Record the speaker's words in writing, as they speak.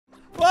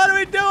What are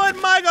we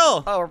doing,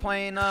 Michael? Oh, we're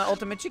playing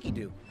Ultimate Chicky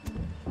Do.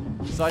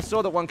 So I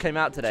saw that one came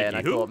out today, and I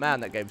Chicky who? thought, man,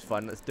 that game's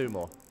fun. Let's do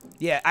more.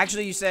 Yeah,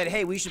 actually, you said,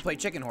 hey, we should play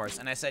Chicken Horse.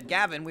 And I said,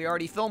 Gavin, we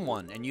already filmed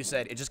one. And you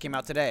said, it just came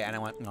out today. And I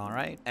went, all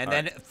right. And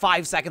then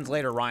 5 seconds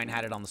later, Ryan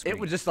had it on the screen. It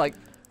was just like,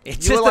 it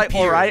you just were like,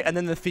 appeared. all right, and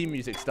then the theme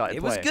music started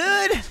It was playing.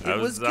 good. It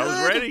was good. I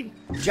was ready.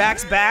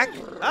 Jack's back.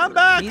 I'm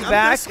back. He's I'm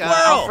back. the squirrel.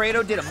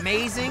 Alfredo did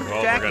amazing.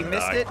 Well, Jack, we're you gonna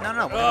missed die. it. No,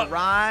 we're going to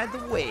ride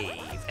the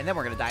wave. And then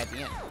we're going to die at the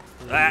end.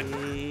 Ah,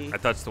 I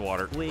touched the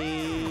water. Well,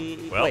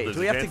 Wait, there's do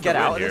we a have to chance get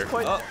win out at here. this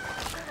point?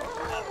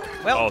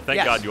 Well, Oh, thank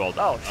yes. God you all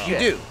died. Oh, You shit.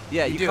 do.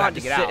 Yeah, You you do can't have to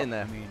just get sit out. in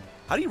there. I mean,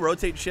 How do you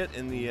rotate shit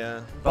in the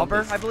bumper,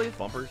 bumpers? I believe.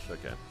 Bumpers?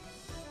 Okay.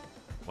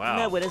 Wow.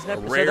 No, but there's no- a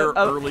so rare the-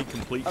 early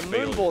complete A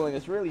failure. moonballing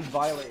is really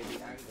violating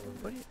the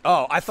angle.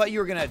 Oh, I thought you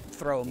were going to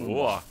throw a moonball.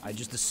 Whoa. I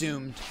just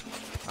assumed.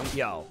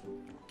 Yo.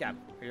 Gab,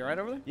 are you all right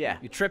over there? Yeah.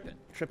 You tripping.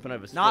 Tripping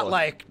over Not straws.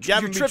 like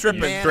Gavin you're be tripping,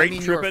 tripping, man. straight I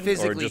mean, you're tripping, or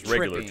physically just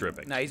regular tripping.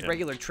 tripping? No, he's Yeah.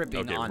 regular tripping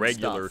Okay, on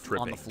regular stuff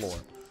on the tripping. floor.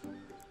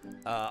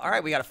 All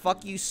right, we got a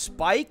fuck you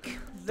spike.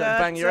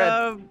 bang your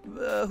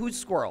head. Who's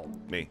squirrel?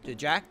 Me.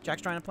 Jack?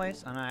 Jack's trying to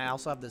place, and I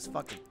also have this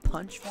fucking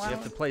punch You flower.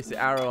 have to place the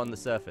arrow on the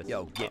surface.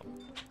 Yo, get.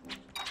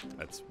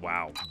 That's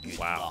wow.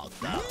 Wow.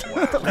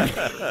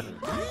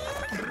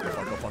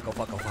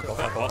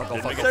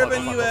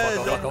 Serving you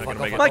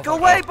as Michael,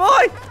 wait,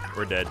 boy!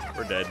 We're dead.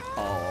 We're dead.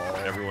 Oh.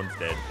 Everyone's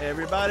dead.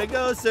 Everybody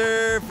go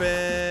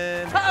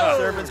surfing. Oh.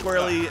 Surfing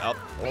squirrely. Oh.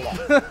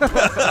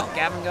 Oh,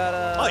 Gavin got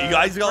a. Oh, you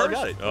guys all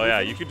got it. Oh yeah,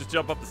 you could just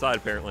jump up the side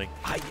apparently.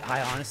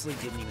 I honestly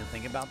didn't even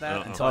think about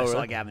that until Oh, I saw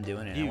really? Gavin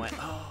doing it. And I went,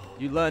 oh.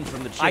 You learned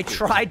from the chicken. I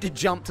tried to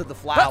jump to the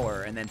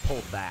flower and then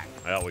pulled back.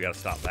 Well, we gotta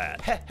stop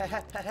that.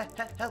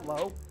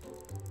 Hello.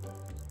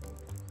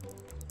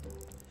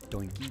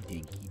 Doinky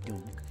dinky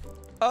dunk.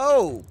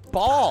 Oh,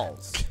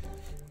 balls.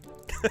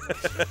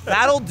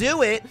 That'll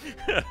do it.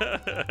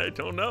 I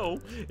don't know.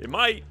 It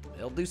might.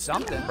 It'll do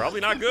something. Probably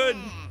not good.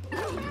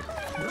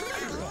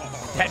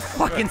 That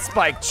fucking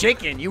spiked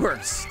chicken, you were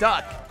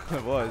stuck.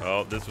 It was.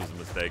 Oh, this was a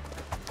mistake.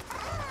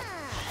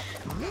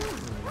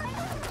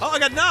 Oh, I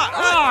got knocked.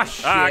 Oh,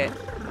 shit.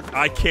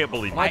 I can't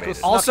believe I made Michael's it.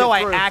 snuck Also, it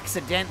I through.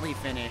 accidentally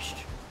finished.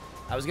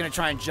 I was gonna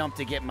try and jump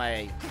to get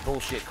my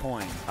bullshit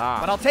coin, Ah.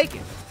 but I'll take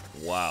it.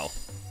 Wow.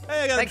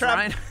 Hey, I got a Thanks, trap.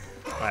 Ryan.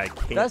 I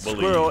can't That believe.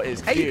 squirrel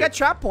is Hey, cute. you got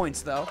trap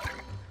points though.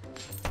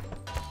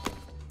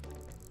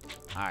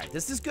 All right,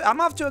 this is good. I'm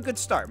off to a good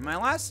start. My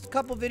last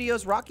couple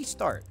videos, rocky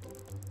start.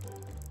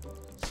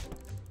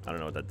 I don't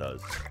know what that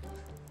does.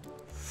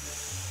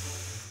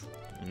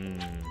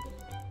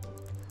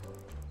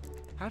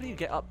 How do you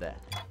get up there?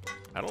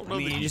 I don't know. I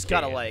mean, that you just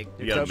can. gotta like.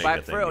 You You gotta go make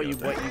back the for it, or thing you,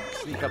 go what, there. you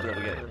sneak up there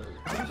again?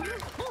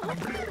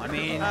 I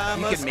mean, I'm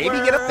you a can maybe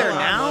get up there squirrel,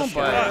 now, I'm a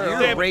but squirrel. you're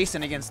Damn it.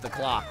 racing against the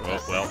clock.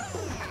 Oh, well.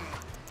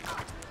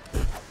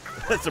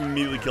 That's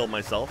immediately killed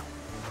myself.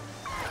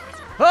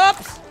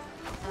 Oops!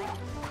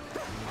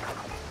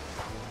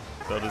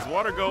 So does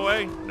water go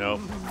away? No.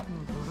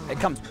 It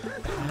comes.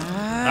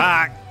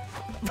 Ah!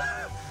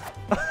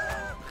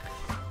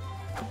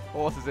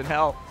 Horses in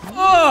hell.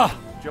 Oh!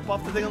 Jump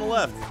off the thing on the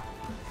left.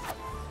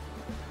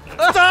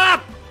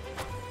 Stop!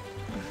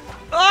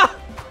 Ah!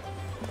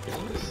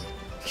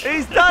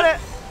 He's done it!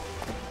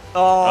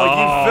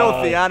 Oh, you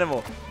filthy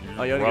animal.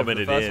 Oh, you're only rubbing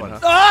good for it the first in. one, huh?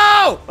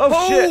 Oh!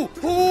 Oh, shit.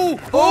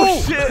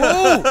 Oh shit.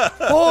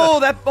 Oh,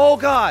 that. Oh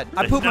God!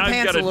 I pooped Now my you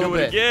pants a gotta little do it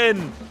bit.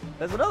 again.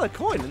 There's another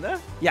coin in there.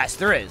 Yes,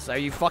 there is. Are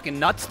you fucking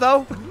nuts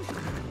though?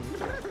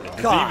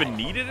 Does God. he even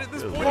need it at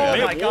this point? He Oh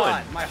may my have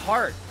God! won. My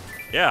heart.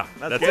 Yeah,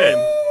 that's good.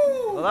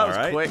 it. Well, that was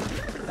Alright. quick.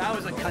 That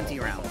was a cunty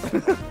round.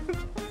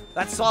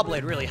 That saw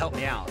blade really helped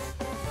me out.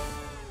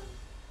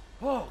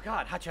 Oh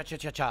God! Ha cha cha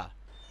cha cha.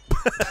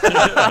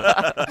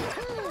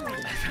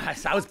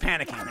 I was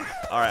panicking there.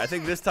 All right, I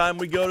think this time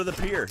we go to the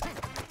pier.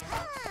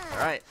 All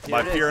right.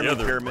 By here it is. pyramid,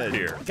 The other pyramid.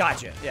 pier.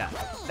 Gotcha. Yeah.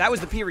 That was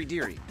the Peary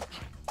Deary.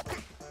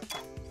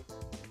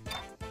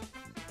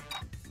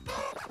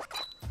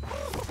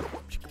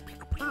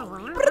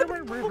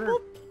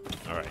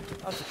 All right.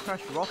 That's a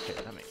crash rocket.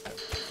 That makes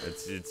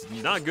sense. It's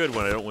not good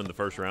when I don't win the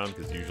first round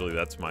because usually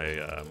that's my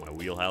my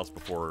wheelhouse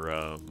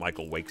before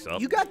Michael wakes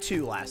up. You got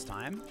 2 last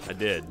time. I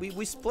did.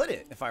 We split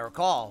it, if I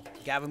recall.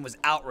 Gavin was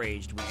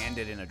outraged. We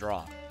ended in a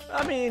draw.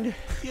 I mean,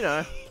 you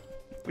know,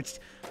 which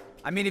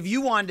I mean, if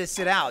you wanted to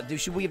sit out,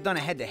 should we have done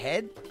a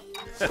head-to-head?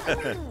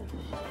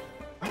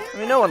 I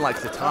mean, no one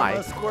likes to I'm a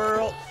tie.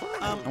 squirrel.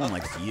 No one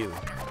likes you.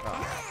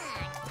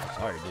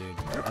 Sorry, dude.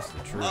 That's the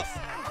truth.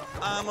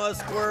 I'm a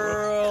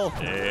squirrel.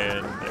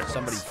 And there.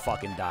 Somebody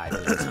fucking died.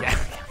 Gavin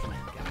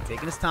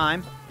taking his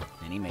time,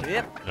 and he made it.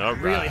 Yep. All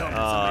Really right. hoping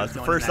somebody's It's the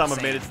going first in that time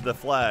I've made it sand. to the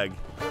flag.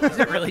 Is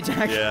it really,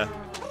 Jack? Yeah.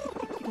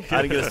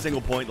 I didn't get a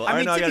single point. I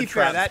mean, know I to got be a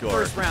fair, trap that score.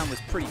 first round was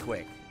pretty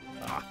quick.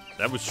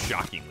 That was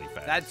shockingly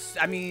fast. That's,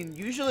 I mean,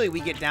 usually we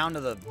get down to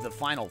the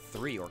final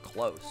 3 or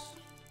close.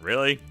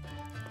 Really?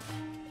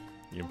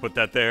 You can put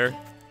that there?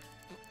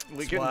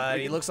 That's what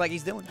he looks like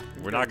he's doing.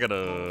 We're not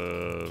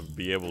gonna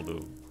be able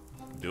to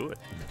do it.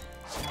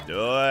 Do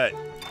it.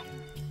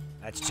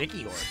 That's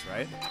Chicky Horse,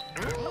 right?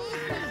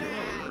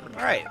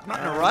 All right, I'm not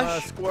in a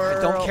rush. Squirrel.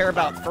 I don't care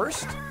about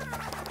first.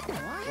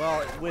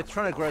 Well, we're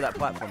trying to grow that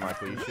platform,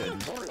 Michael. You should.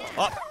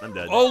 Oh, I'm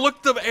dead. Oh,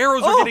 look, the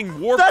arrows are getting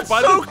warped That's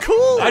by so the...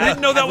 cool. I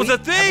didn't know that was a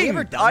Have we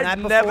ever thing. done that I've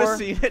before? never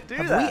seen it do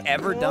Have that. we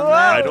ever done Whoa.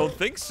 that? I don't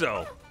think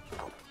so.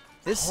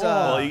 This,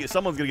 Well,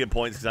 someone's gonna get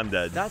points because I'm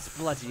dead. That's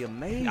bloody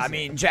amazing. I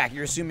mean, Jack,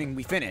 you're assuming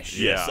we finish.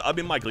 Yeah. Yes. I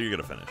mean, Michael, you're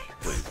gonna finish,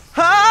 please.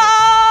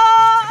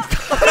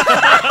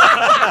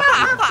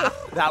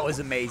 That was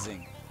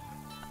amazing.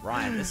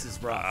 Ryan, this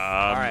is rough.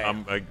 All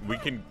right. We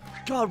can...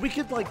 God, we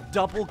could like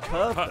double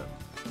curve them.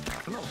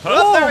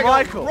 Oh, there we go.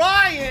 Michael.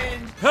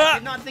 Ryan! Huh. I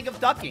did not think of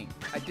ducking.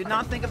 I did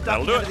not think of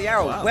That'll ducking do under it. the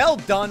arrow. Wow. Well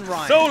done,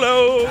 Ryan.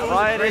 Solo! That was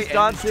Ryan great. is And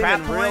dancing trap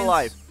in real points,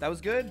 life. That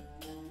was good.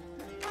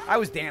 I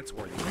was dance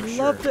worthy. For I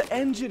sure. love the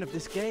engine of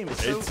this game.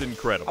 It's so. It's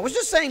incredible. I was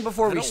just saying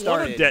before I we don't want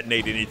started. to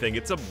detonate anything.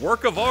 It's a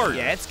work of art.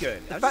 Yeah, it's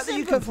good. The fact that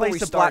you can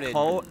place a black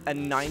hole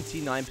and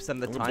 99% of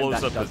the It time blows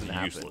that up as doesn't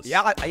happen. useless.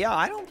 Yeah,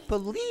 I don't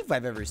believe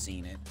I've ever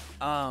seen it.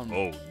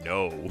 Oh,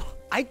 no.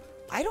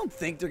 I don't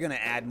think they're gonna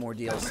add more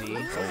DLC.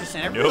 So I'm just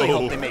saying, I really No.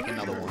 hope they make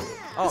another one.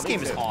 Oh, This me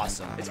game is too.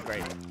 awesome. It's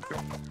great.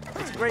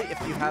 It's great if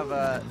you have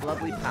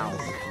lovely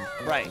pals.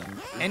 Right,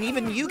 and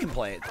even you can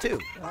play it too.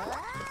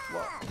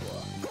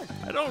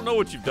 I don't know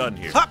what you've done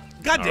here. Ha!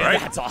 God damn All right. it!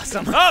 That's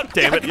awesome. Oh,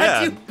 damn it. I got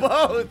yeah. you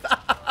both.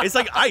 It's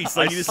like ice.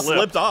 Like I you just slipped.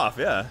 slipped off.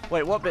 Yeah.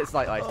 Wait, what bit's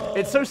like ice?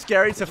 It's so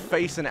scary to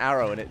face an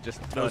arrow and it just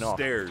Those turn off.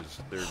 stairs.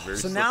 They're very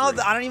So now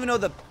slippery. I don't even know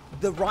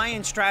the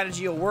Ryan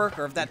strategy will work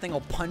or if that thing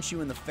will punch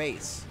you in the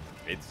face.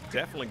 It's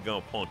definitely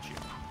going to punch you.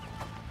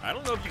 I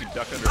don't know if you can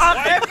duck under...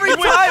 Every You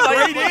time went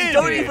I straight in.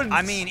 don't even.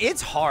 I mean,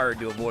 it's hard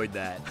to avoid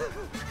that.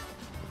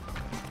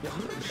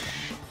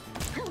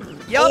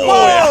 Yup.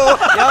 Oh,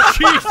 Yup.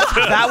 Jesus.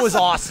 That was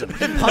awesome.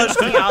 It punched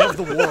me out of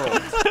the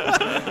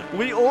world.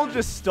 We all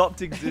just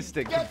stopped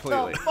existing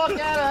completely. Fuck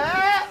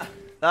out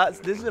of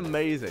here. This is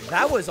amazing.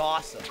 That was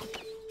awesome.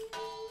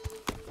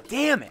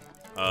 Damn it.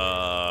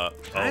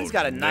 Ryan's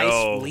got a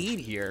nice lead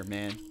here,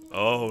 man.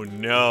 Oh,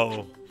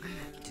 no.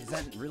 Is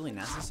that really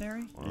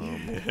necessary?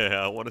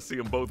 Yeah, I want to see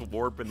them both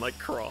warp and, like,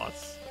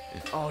 cross.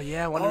 Oh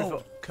yeah, I wonder if Oh,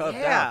 it curved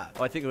yeah. down.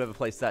 Oh, I think whoever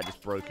placed that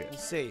just broke it. We'll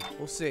see.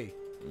 We'll see.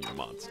 You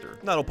monster.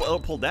 No, it'll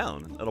pull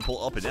down. It'll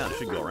pull up and down. It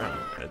should go around.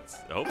 It's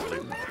hopefully.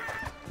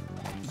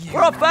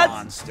 We're up, Feds.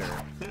 Monster.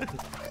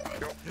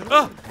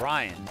 Oh,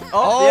 Ryan.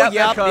 Oh, yeah,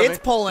 they're coming. it's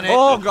pulling it.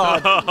 Oh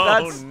god, Oh,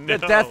 that's no.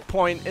 the death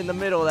point in the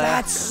middle there.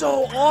 That's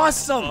so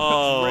awesome.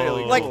 oh.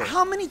 really Like, cool.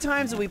 how many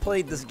times have we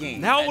played this game?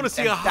 Now I wanna And-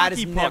 see and a that has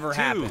hockey puck, never too.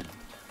 happened.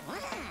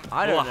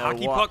 I Will don't a know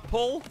hockey what. puck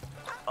pull?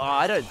 Oh,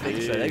 I don't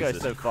think so. They go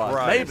Jesus so far.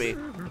 Christ. Maybe.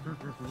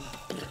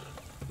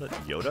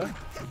 Yoda?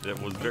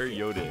 That was very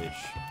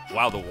Yoda-ish.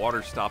 Wow, the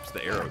water stops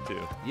the arrow, too.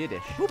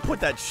 Yiddish. Who put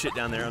that shit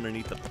down there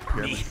underneath the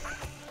pyramid?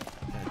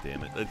 God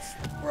damn it. It's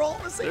We're all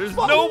in the same There's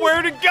boat.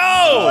 nowhere to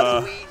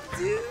go! What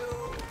do we do?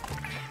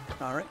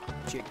 All right,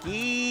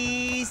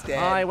 chickies. Dead.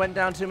 I went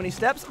down too many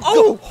steps.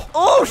 Oh!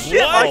 Oh shit,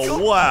 What? Michael!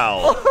 Oh,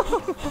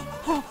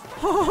 wow.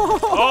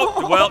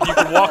 Oh, well, you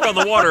can walk on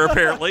the water,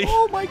 apparently.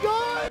 Oh my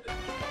god.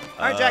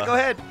 All right, Jack, go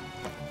ahead.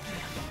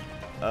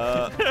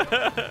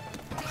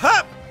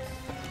 Ha!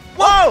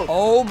 Whoa!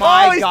 Oh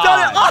my he's god.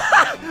 done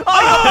it!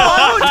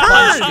 Oh,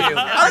 Punched turn! you.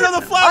 I don't know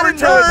the flower I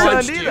didn't know it turned.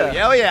 punched Punched you. either.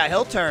 Oh yeah,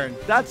 he'll turn.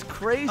 That's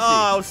crazy.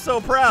 Oh, I was so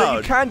so proud.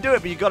 you can do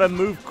it, but you gotta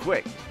move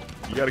quick.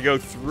 You gotta go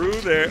through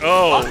there.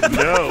 Oh,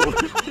 no.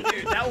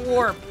 Dude,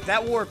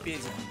 that warp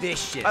is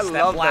vicious. I that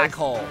love black this.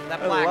 hole.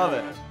 That I black love hole.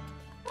 it.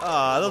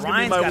 Ah, that was gonna be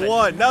Ryan's my got it.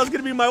 one. That was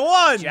gonna be my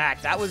one.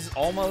 Jack, that was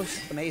almost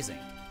amazing.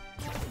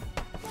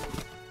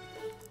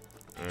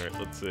 All right,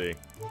 let's see.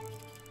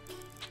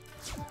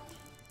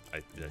 I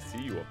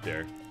see you up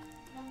there.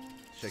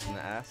 Shaking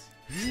the ass.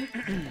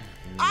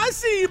 I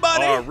see you,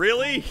 buddy. Oh,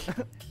 really?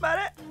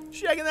 Buddy.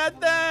 Shaking that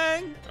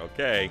thing.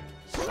 Okay.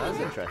 That's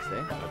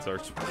interesting.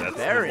 That's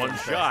Very the one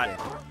shot.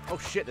 interesting. Oh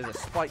shit, there's a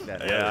spike there.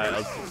 Yeah, I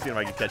was seeing if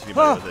I could catch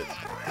anybody with it.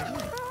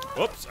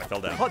 Whoops, I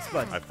fell down. Hot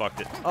spud. I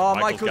fucked it. Oh,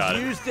 Michael's got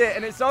Michael's it. used it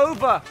and it's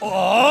over.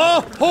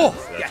 Oh!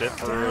 That's it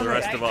for the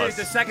rest of us.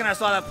 The second I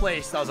saw that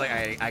place, I was like,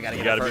 I gotta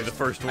You get gotta there be first. the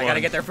first I gotta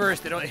one. get there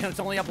first. It's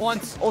only up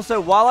once. Also,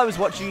 while I was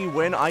watching you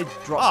win, I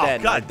dropped Oh, dead.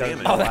 and God I don't damn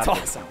it. know Oh, what that's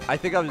happened. awesome. I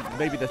think I was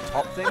maybe the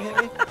top thing hit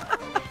me.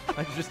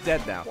 I'm just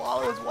dead now. While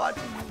I was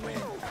watching you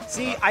win.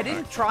 See, I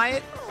didn't try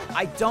it.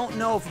 I don't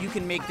know if you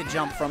can make the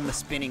jump from the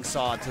spinning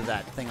saw to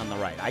that thing on the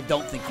right. I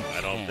don't think you can.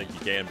 I don't think you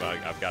can, but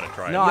I've got to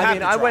try it. No, You I have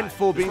mean, to I try. went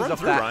full Just beams run off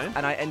through, that, Ryan.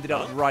 and I ended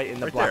up Huh? right in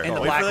the Right black there. In the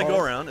hole. Wait black for the hole.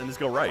 go around and just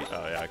go right.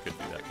 Oh, yeah, I could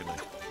do that, couldn't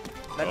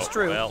I? That's Oh,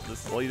 true. Well,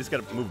 Well, you just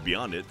gotta move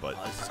beyond it, but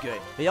Oh, this is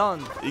good.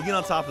 Beyond. you get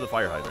on top of the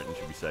fire hydrant and you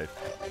should be safe.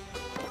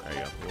 There you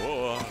go.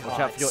 Whoa. Watch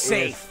out for your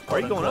Safe. ears. Why are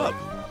you going up?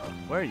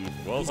 Where are you?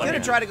 Well, He's I gonna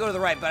mean, try to go to the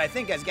right, but I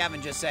think, as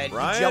Gavin just said,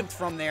 Ryan? he jumped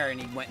from there and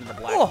he went into the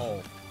black Oh.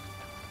 hole.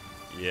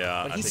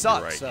 Yeah, But I he think sucks,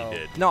 you're right. so- He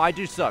did. No, I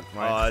do suck. Oh,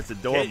 Right? that's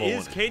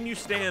adorable. Can you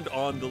stand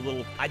on the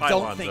little I pylons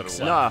don't that think are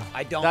so. left? No,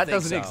 I don't that think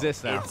doesn't so.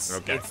 exist now. It's,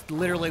 Okay. it's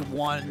literally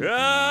one.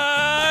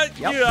 Ah,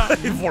 Yep.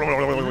 yeah.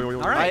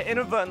 All I right.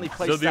 inadvertently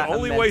placed So the that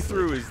only way immensely.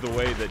 through is the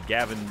way that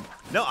Gavin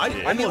No, I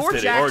did. almost or did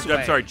it. Jack's Or, I'm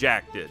way. sorry,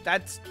 Jack did.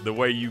 That's The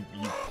way you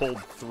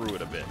pulled through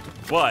it a bit.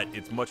 But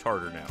it's much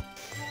harder now.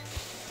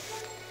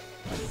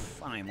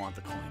 I don't even want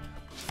the coin.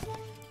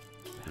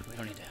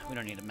 We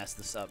don't need to mess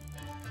this up.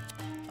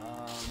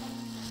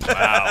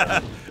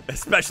 Wow.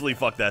 Especially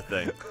fuck that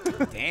thing.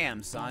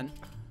 Damn, son.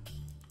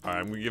 All right,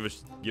 I'm gonna give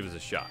us a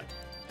shot.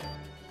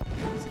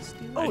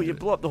 Oh, you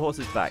blow up the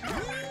horse's back.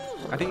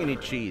 I think you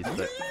need cheese,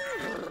 but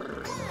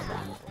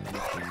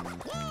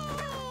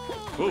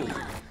Ooh.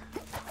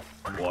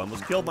 Well, I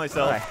almost killed I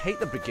myself. hate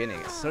the beginning.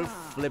 It's so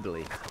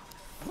flibbly.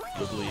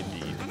 Lovely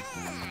indeed.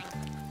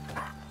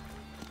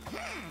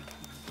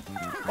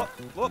 Fuck,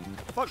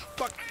 fuck,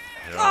 fuck.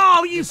 Yeah.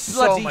 Oh, you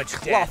so bloody much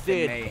death and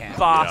clotted mayhem. Yeah,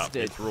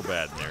 bastard! it's real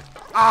bad in there.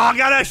 Oh, I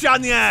got a shot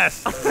in the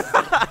ass.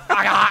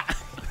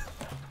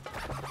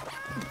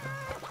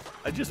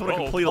 I just want to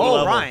complete a Oh,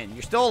 level. Ryan,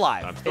 you're still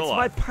alive. I'm still It's my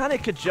alive.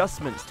 panic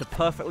adjustments to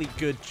perfectly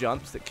good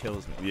jumps that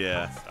kills me.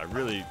 Yeah. I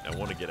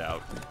want to get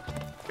out.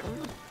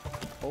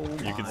 Oh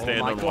You can my-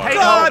 stand oh my on God. water. Hey, I've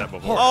done no. that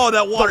before. Oh,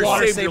 that water,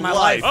 water saved saved your my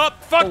life. life.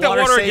 Oh, fuck The that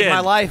water saved again. my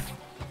life.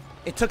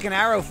 It took an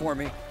arrow for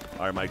me.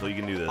 All right, Michael, you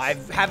can do this. I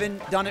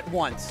haven't done it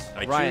once.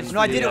 Ryan, choose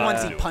No, I to, did it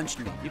once. He do punched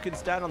me. You can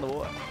stand on the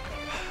water.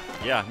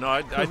 Yeah, no,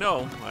 I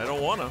know. I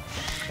don't want to.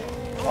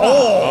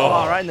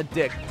 Oh, right in the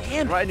dick.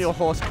 Damn Right in your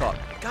horse cock.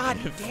 God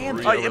damn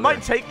Free it. Oh, over it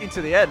might there. take you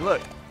to the end.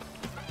 Look.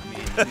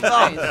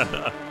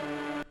 Nice.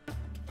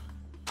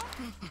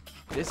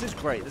 This is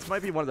great. This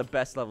might be one of the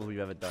best levels we've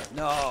ever done.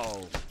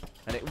 No.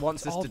 And it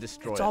wants us All- to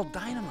destroy It's it. all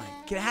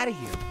dynamite. Get out of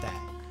here with that.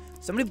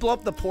 Somebody blow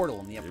up the portal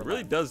in the upper It really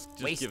left. does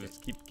just Waste give it. us,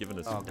 keep giving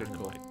us Oh, some good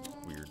call. dynamite.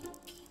 It's weird.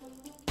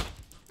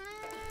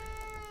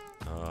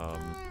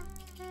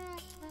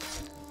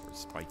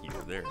 Spiky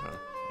over there, huh?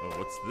 Oh,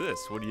 what's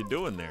this? What are you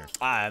doing there?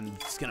 I'm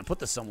just gonna put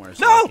this somewhere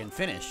so No! I can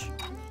finish.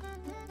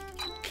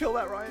 Kill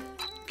that, Ryan.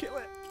 Kill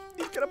it.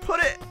 He's gonna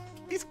put it.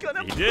 He's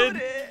gonna He put did.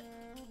 it.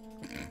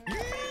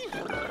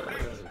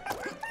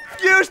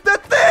 Use the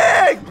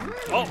thing!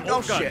 Oh,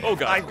 God. shit. Oh,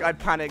 God. I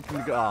panicked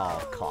and go,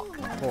 oh, cock.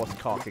 Horse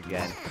cock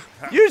again.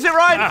 Use it,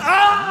 Ryan!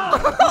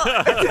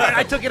 Ah!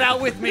 I took it out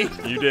with me.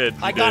 You did.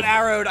 I you got did.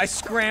 arrowed. I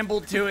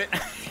scrambled to it.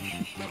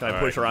 Can I All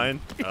push right.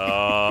 Ryan?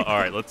 All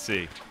right, let's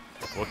see.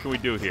 What can we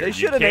do here? They You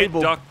should can't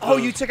enable- duck Oh,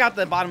 the- you took out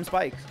the bottom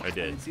spikes. I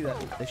did. See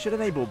that? They should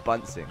enable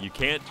bunting. You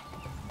can't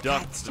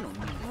duck. That's still neat.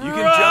 You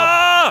can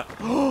Ah!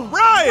 Ryan! Oh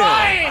my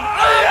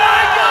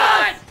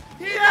God!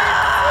 He did it!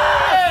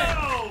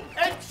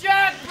 And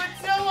Jack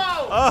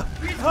Patillo!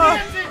 He's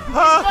dancing! He's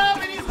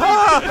bobbing! He's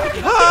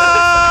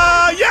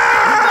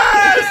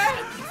Yes!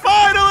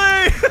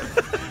 Finally!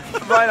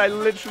 Ryan, I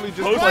literally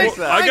just Post- placed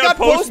that. I got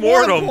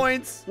postmortem.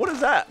 points. What is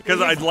that?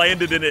 Because I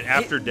landed in it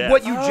after death.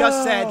 What you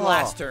just said Oh.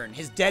 last turn.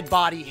 His dead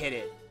body hit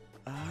it.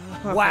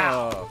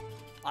 Wow.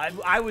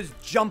 I was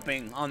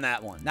jumping on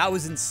that one. That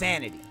was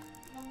insanity.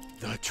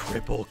 The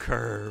triple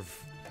curve.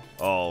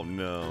 Oh,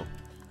 no.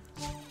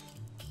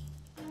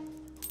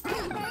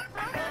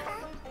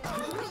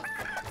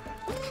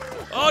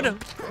 Oh, no.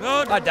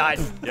 No, no. I died.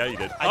 Yeah, you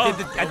did.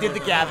 I did the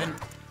Gavin.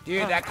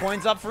 Dude, that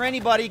coin's up for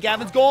anybody.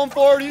 Gavin's going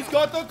for it. He's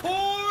got the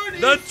coin.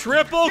 The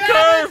triple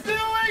Gavin's curve. doing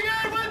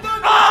it with the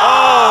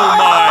Oh,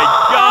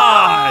 my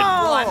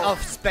God. What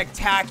a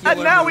spectacular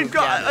And now move, we've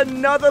got Gavin.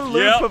 another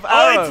loop Yeah. of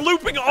Oh, arrows. it's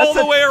looping all That's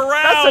the way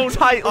around. That's a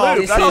tight Oh, loop.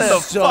 this That's is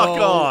a, so fuck on.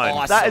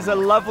 awesome. that is a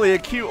lovely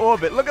acute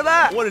orbit. Look at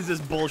that. What is this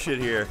bullshit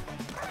here?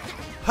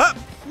 Hup!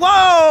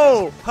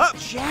 Whoa! Hup!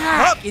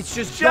 Jack. It's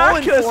just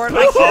Jack going is for it. cool.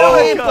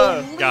 I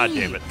can't believe. God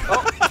damn it.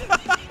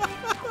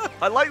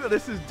 I like that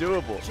this is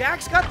doable.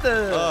 Jack's got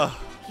the. Ugh.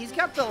 He's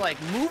got the like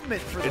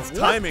movement for the It's wolf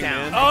timing,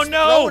 down. man. Oh, It's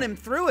no. Throwing him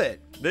through it.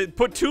 They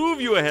put two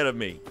of you ahead of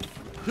me.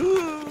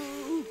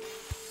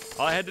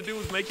 All I had to do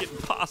was make it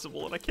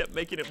impossible, and I kept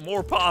making it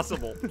more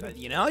possible.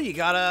 You know, you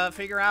gotta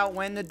figure out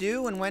when to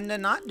do and when to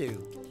not do.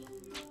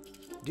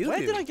 Where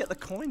did I get the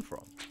coin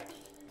from?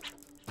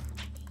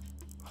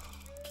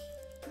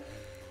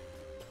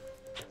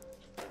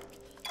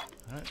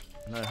 I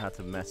don't know how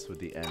to mess with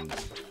the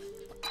ends.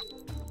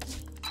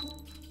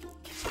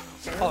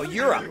 Oh,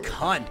 you're a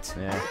cunt,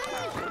 Yeah.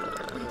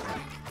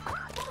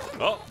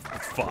 Oh,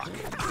 fuck.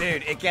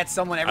 dude. It gets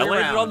someone I every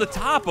landed round. on the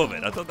top of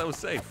it. I thought that was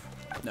safe.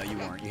 No, you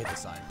weren't. You hit the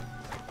side.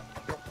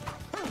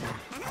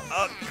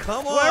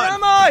 Come on! Where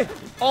am I?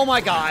 Oh my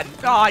God!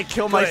 Oh, I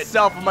killed Good.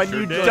 myself with my Sure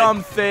new did.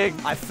 dumb thing.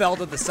 I fell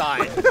to the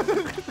side.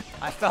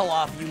 I fell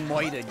off. You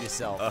moited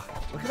yourself.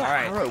 Look at All that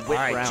right, arrow all whip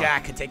right. round.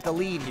 Jack can take the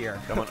lead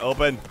here. Come on,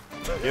 open.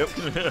 Yep.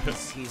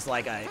 He's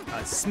like a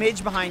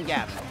smidge behind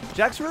Gavin.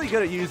 Jack's really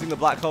good at using the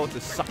black hole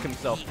to suck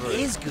himself He through.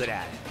 is good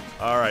at it.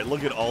 All right,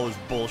 look at all this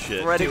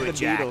bullshit. Threading Do the it,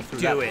 Jack. needle through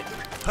Do that. it.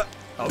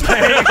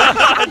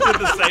 I did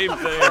the same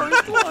thing.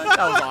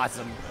 That was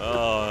awesome.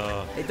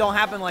 It don't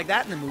happen like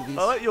that in the movies.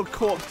 I like your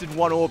corpse did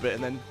one orbit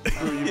and then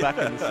threw you back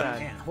in the sand.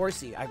 Man,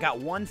 Horsey, I got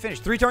one finish.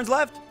 3 turns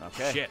left.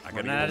 Okay. Shit, I gotta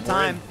Running get out of one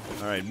more in. time.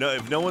 All right, no,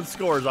 if no one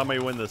scores, I may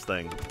win this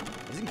thing.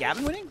 Isn't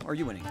Gavin winning or are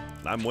you winning?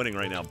 I'm winning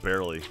right now,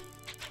 barely.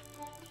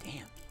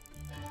 Damn.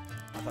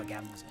 I thought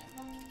Gavin was winning.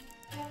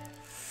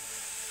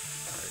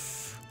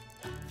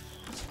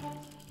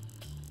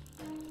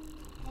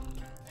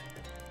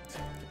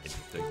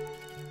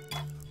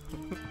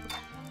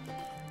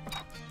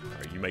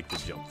 make the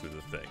jump through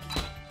the thing.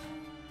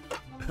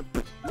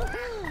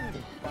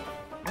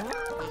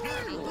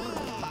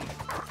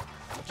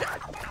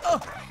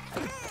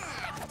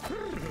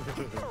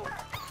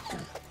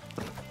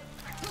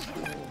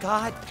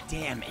 God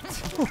damn it.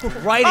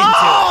 Right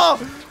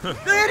into it.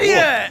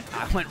 Idiot!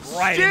 I went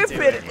right into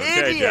Stupid it.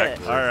 Okay, idiot!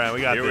 Jack. All right,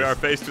 we got Here this. we are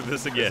faced with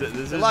this again.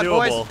 This is luck,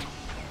 boys. doable.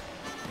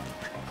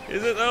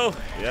 Is it though?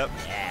 Yep.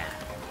 Yeah.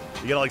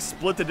 You gotta like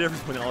split the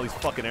difference between all these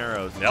fucking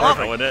arrows. Now we're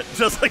throwing it.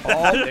 Just like Oh,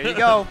 that. there you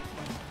go.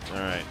 All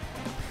right.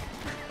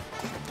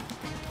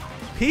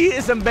 He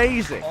is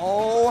amazing.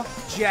 Oh,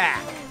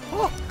 Jack.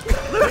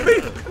 Lift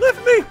me!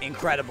 Lift me!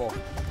 Incredible.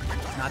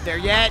 It's not there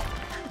yet.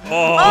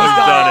 Oh, he's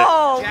done it.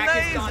 Oh, Jack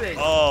has done amazing!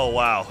 it. Oh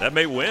wow. That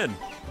may win.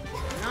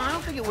 No, I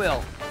don't think it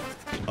will.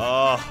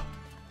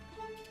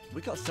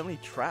 We got so many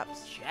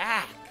traps.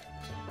 Jack.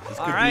 This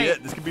All could right. be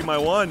it. This could be my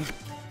one.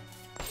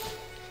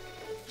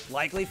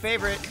 Likely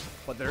favorite,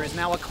 but there is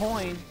now a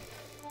coin.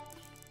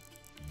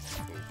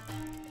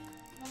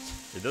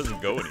 It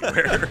doesn't go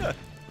anywhere.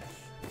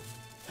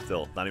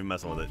 Still, not even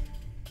messing with it.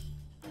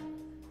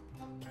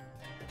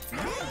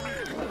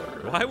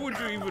 Why would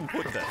you even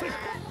put that there?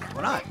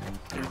 Why not?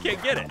 You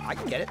can't get it. I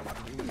can get it.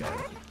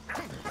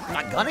 I'm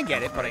not gonna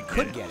get it, but I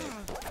could get it.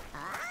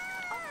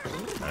 Same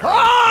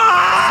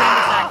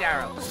exact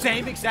arrow.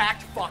 Same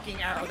exact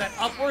fucking arrow. That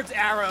upwards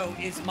arrow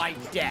is my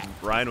death.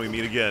 Ryan, we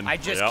meet again. I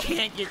just Yep.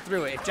 can't get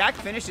through it. If Jack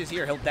finishes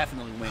here, he'll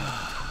definitely win.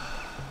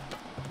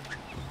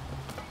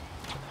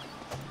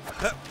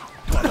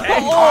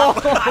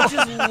 I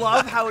just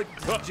love how it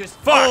just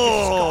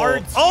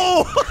discards.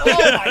 Oh! Oh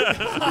my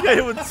god. Hit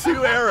it with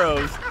 2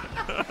 arrows.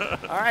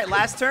 All right,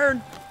 last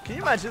turn. Can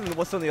you imagine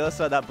what's on the other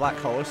side of that black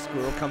hole? A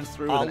squirrel comes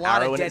through A with an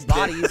lot arrow of in its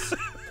dead dick.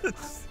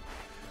 bodies.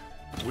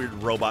 Weird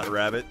robot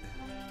rabbit.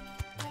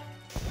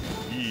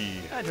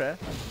 Yee. Hi, Dre.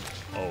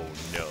 Oh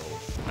no.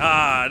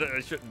 Ah,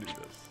 I shouldn't do this.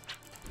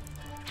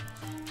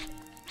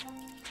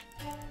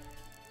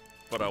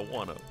 But I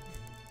wanna.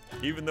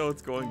 Even though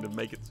it's going to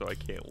make it so I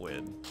can't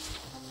win.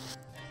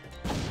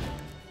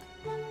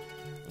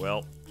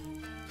 Well,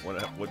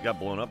 What got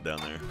blown up down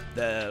there?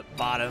 The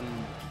bottom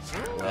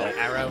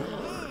arrow.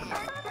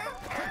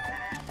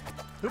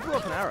 Who blew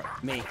up an arrow?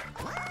 Me.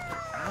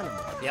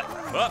 Yep.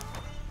 ah,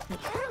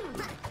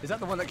 Is that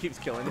the one that keeps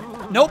killing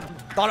you? Nope.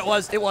 Thought it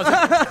was. It wasn't.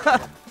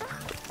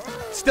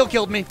 Still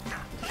killed me.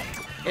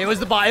 It was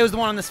the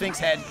one on the Sphinx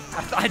head.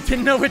 I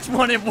didn't know which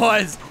one it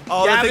was.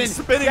 Oh, that thing's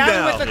spinning Gavin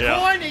down. with the Yeah.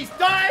 coin. He's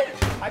died.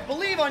 I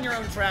believe on your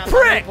own trap.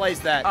 Prick! Place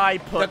that. I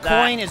put the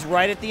that. coin is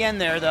right at the end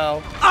there,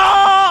 though.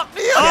 Oh!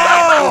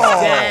 Jack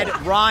is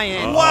dead.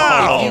 Ryan.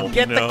 Wow. If you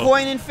get the No.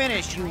 coin and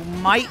finish, you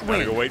might gotta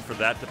win. go wait for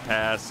that to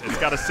pass. It's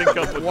gotta sync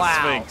up with Wow.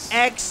 the Sphinx.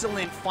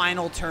 Excellent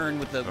final turn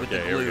with the Okay,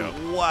 glue. here we go.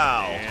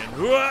 Wow. And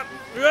whoop,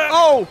 whoop.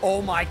 Oh!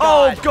 Oh my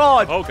Oh, god.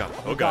 God! Oh god.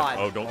 Oh god.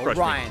 Oh, don't crush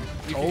Ryan. me.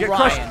 You Oh, can get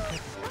Ryan.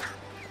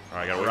 All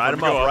right, I gotta wait Ride for him him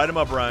to go up. up. Ride him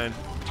up, Ryan.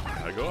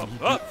 Gotta go up.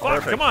 Oh, fuck!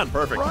 Perfect. Come on.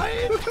 Perfect.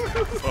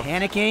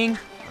 Panicking.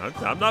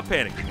 I'm not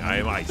panicking. I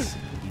am ice.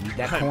 You need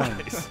that coin.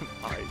 Nice.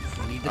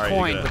 You need the All right, you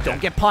coin, gotta- but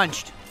don't get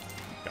punched.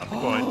 Got the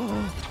coin.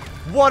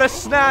 What a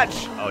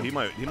snatch! Oh, he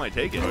might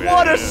take it. Okay,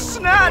 What a yeah.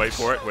 snatch! Wait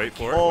for it. Wait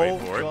for it. Oh, Wait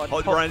for it. God.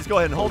 Hold, Ryan, just go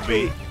ahead and hold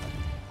B.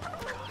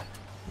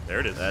 There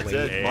it is. That's Wait,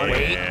 it. and- Money.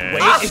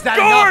 Wait, is that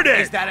scored enough?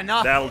 it! Is that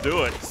enough? That'll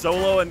do it.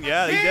 Solo and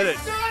yeah, he did it.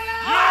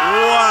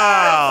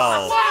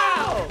 Wow.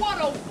 Wow!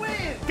 What a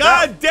win!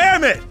 God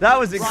damn it! That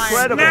was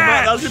incredible.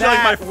 Snatch! That was gonna be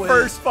like That my was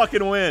first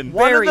fucking win.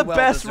 One of Very the well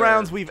best deserved.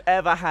 rounds we've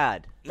ever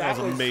had. That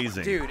was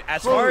amazing. Dude,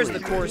 as far as the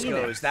Holy course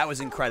Phoenix. goes, that was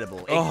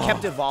incredible. It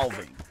kept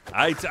evolving.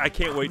 I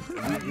can't wait.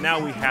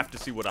 Now we have to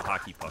see what a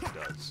hockey puck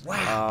does.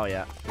 Oh,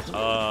 yeah.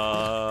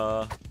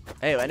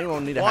 Hey,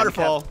 anyone need a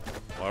Waterfall.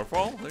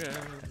 Waterfall? Okay.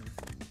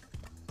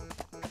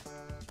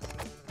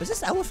 Has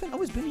this elephant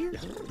always been here?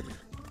 handicap?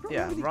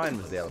 Yeah, Ryan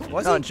was the elephant.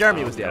 Was no, he?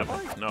 Jeremy was the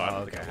elephant. No, I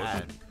don't think it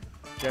was.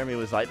 Jeremy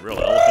was like, Real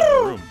elephant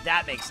in the room.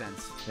 That makes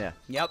sense. yeah.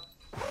 Yep.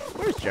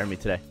 Where's Jeremy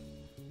today?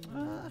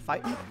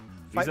 Fighting.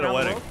 He's at a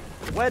wedding.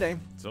 Wedding.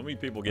 So many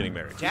people getting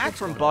married. Jack's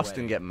From going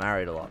Boston away. get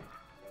married a lot.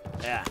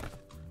 Yeah.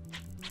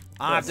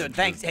 I have to.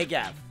 Thanks. Hey,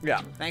 Gav.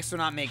 Yeah. Thanks for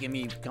not making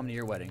me come to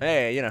your wedding.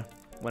 Hey, you know,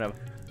 whatever.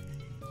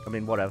 I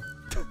mean, whatever.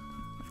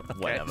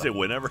 Whenever. Say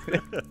whenever.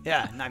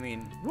 Yeah. I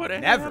mean,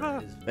 Whatever.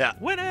 never. Yeah.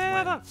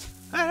 Whenever.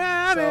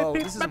 So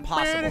this is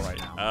impossible right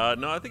now.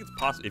 No, I think it's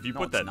possible. If you No,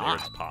 put it's that there, not.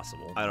 it's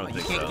possible. I don't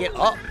You think can't so. get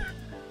up.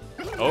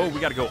 Oh, we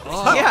gotta go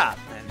up. Yeah.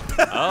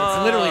 Oh,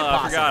 It's literally I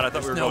impossible. forgot. I thought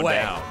There's we were no going way.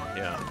 down.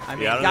 Yeah. I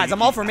mean, Yeah, I don't guys, think I'm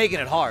you- all for making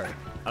it hard. I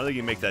don't think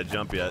you can make that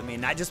jump yet. I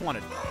mean, I just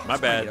wanted. My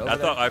bad. over I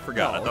there. thought I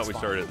forgot. No, I thought it's we fine.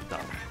 started at the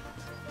top.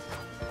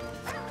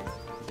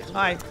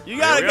 Hi. You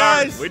got There it, we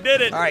are. guys. We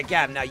did it. All right,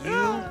 Gab. Now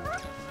you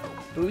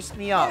boost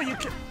me up.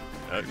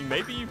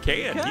 Maybe you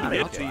can. can. He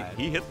hit. Okay.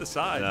 He hit the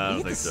side. No, I don't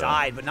Hit the think so.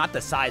 side, but not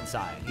the side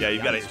side. Yeah, you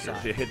The got other to side.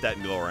 hit that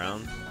and go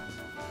around.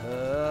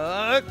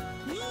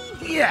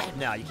 Yeah.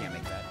 No, you can't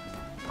make that.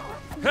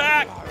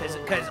 Ha!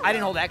 Because I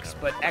didn't hold X,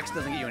 but X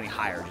doesn't get you any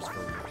higher just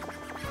for.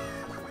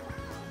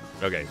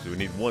 Okay, so we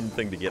need one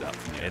thing to get up,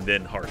 and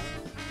then heart.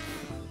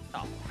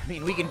 Oh, I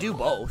mean, we can do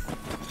both.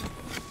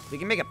 We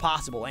can make it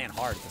possible and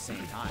hard at the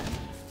same time.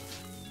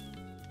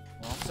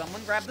 Well,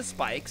 someone grab the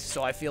spikes,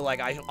 so I feel like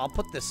I'll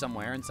put this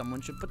somewhere, and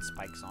someone should put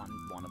spikes on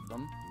one of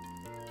them.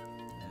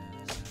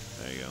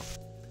 There you go.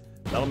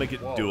 That'll make it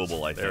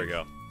doable, I think. There we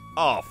go.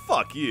 Oh,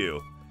 fuck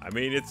you. I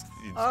mean, it's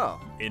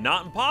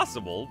not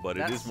impossible, but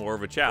it is more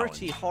of a challenge.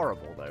 Pretty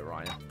horrible, though,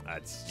 Ryan.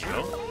 That's, you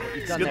know.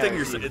 It's a good thing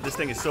this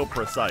thing is so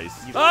precise.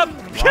 Up!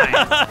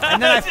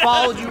 And then I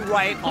followed you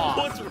right off.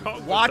 What's wrong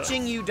with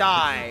Watching you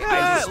die,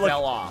 I just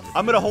fell off.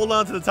 I'm going to hold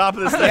on to the top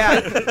of this thing.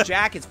 Yeah,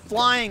 Jack is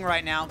flying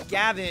right now.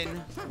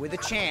 Gavin with a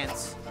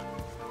chance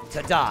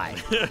to die.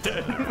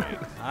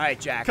 All right,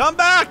 Jack. Come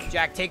back!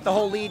 Jack, take the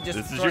whole lead. Just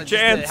This is your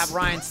chance. To have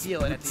Ryan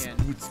steal it at the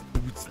end.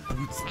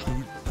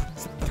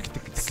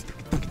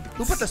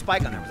 Who put the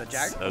spike on there? Was it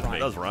Jack? That was me.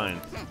 That was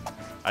Ryan.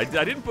 I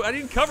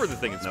didn't cover the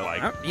thing in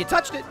spike. You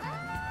touched it.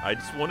 I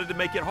just wanted to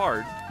make it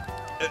hard.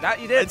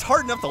 That you did. It's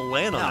hard enough to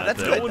land on that that's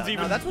thing. good. No one's No,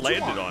 even that's what you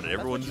landed want. on it. That's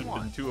Everyone's what you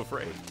been want. too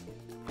afraid.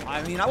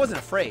 I mean, I wasn't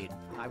afraid.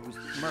 I was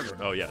murdered.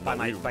 Oh yeah, by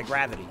no, by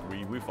gravity.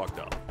 We fucked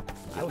up.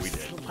 I was We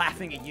did.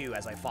 laughing at you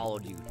as I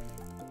followed you.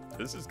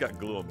 This has got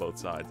glue on both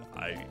sides.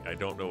 I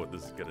don't know what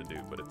this is gonna do,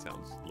 but it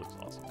looks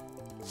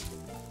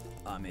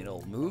awesome.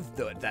 It'll move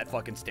that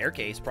fucking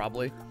staircase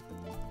probably.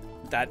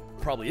 That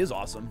probably is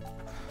awesome.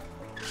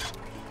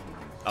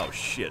 Oh,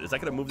 shit. Is that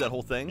going to move that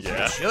whole thing?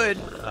 Yeah. It should.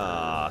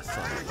 Ah,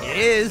 son of a... It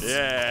is.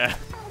 Yeah.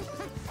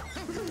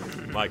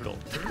 Michael.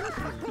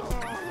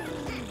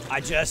 I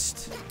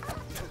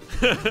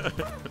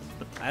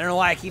don't know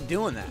why I keep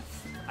doing that.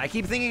 I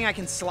keep thinking I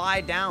can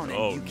slide down and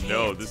Oh you can't.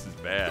 no, this is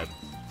bad.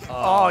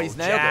 Oh, he's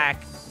nailed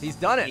Jack. it. He's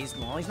done it. He's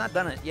not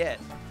done it yet.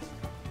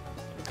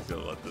 I'm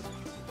gonna let this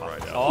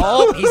ride out.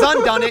 Oh, he's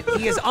undone it.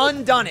 He has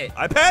undone it.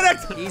 I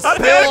panicked! He's I'm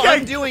still panicking!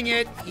 undoing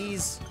it.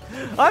 He's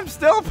I'm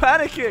still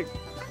panicking.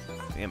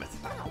 Damn it.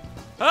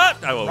 Ah,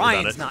 I've overdone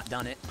Ryan's it. not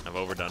done it. I've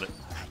overdone it.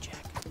 All right, Jack.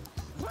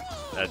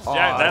 That's Oh,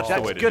 that's the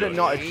Jack's way to good do at it.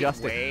 not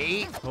adjusting.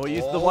 Wait. Oh,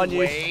 use the one use.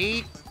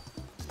 Wait.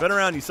 Spin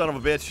around, you son of a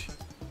bitch.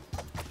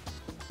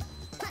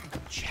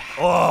 Jack.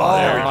 Oh,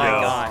 there we my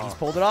go. God, he's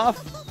pulled it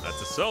off.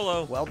 That's a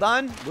solo. Well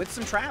done with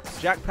some traps.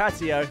 Jack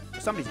Patio.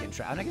 Somebody's getting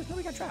trapped. I guess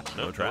nobody got trapped.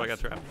 No, traps. I got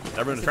trapped.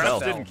 Everyone Traps fell.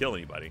 didn't kill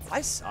anybody.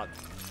 I suck.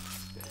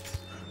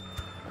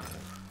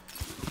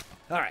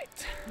 All right.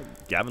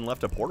 Gavin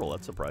left a portal.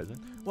 That's surprising.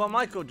 Well,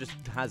 Michael just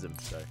has him,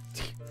 so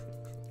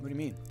What do you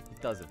mean?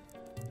 he doesn't.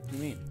 What do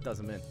you mean? Does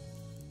him in.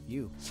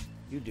 You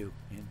do,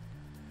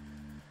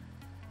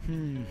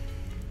 man.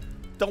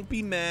 Don't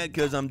be mad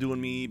because I'm doing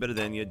me better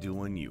than you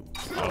doing you.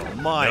 Oh,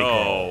 Michael.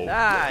 No.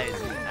 That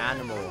is an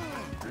animal.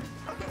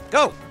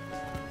 Go!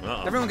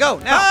 Uh-uh. Everyone go,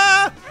 now!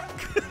 Ah!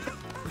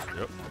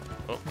 Yep.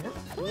 Oh.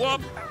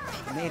 Whoop.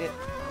 I made it.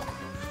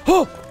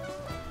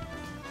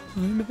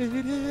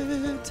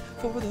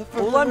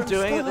 All I'm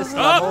doing at this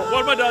Ah, level, what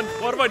have I done?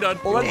 What have I done?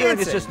 all I'm doing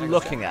is Dancing. just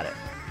looking at it.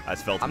 I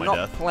just fell to I'm my not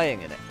death.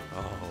 playing in it.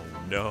 Oh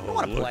no!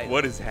 wanna Look play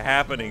what is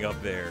happening up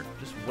there.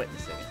 Just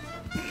witnessing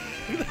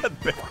it. Look at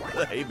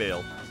that hay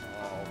bale.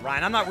 Oh,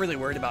 Ryan, I'm not really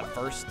worried about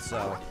first,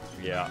 so.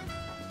 Yeah.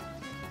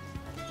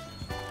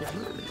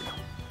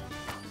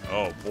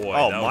 Oh boy,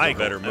 Oh, that was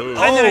Michael. a better move.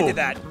 And then I Oh. did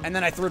that, and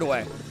then I threw it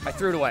away.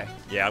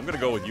 Yeah, I'm gonna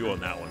go with you on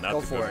that one. That's Go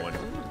a for good it. one.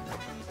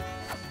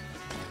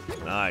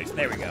 Nice.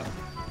 There we go.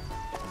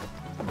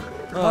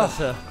 Oh, it's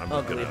a I'm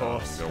ugly gonna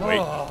horse. go wait.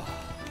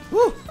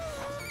 Woo!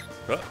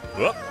 Whoop,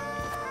 whoop,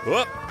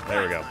 whoop.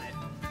 There we go.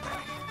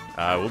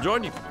 We'll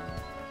join you.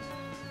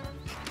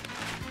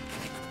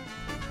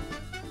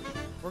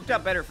 Worked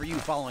out better for you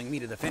following me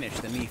to the finish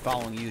than me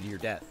following you to your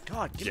death.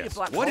 God, give me a Yes.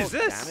 black What hole, is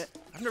this? Damn it.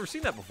 I've never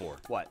seen that before.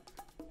 What?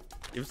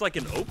 It was like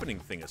an opening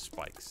thing of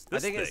spikes. I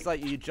This think thing. it's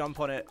like you jump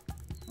on it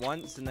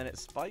once and then it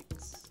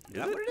spikes. Is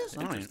that what it is?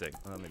 I don't even- Interesting.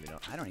 Oh, maybe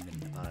not. I don't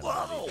even. I don't know.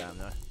 Whoa. Damn,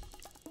 no.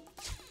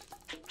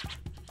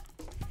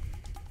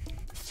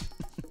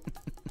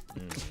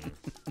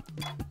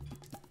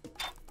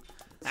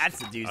 That's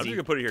the I'm just doozy.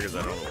 gonna put it here because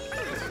I don't know.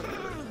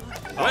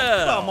 Oh,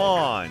 Well. come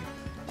on.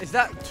 Is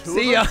that two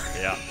See of ya. them?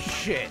 Yeah.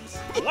 Shit.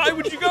 Why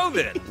would you go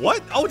then?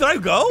 What? Oh, did I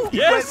go?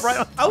 Yes.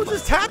 Right, I was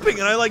just tapping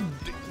and I like,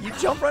 You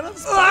jump right on the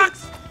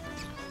spikes.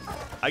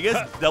 I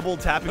guess double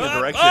tapping the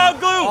direction. Oh,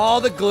 glue!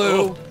 All the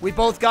glue. We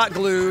both got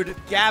glued.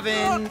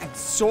 Gavin,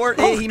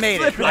 he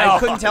made it. flip it I off.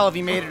 couldn't tell if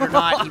he made it or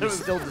not. He was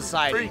still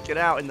deciding. Freaking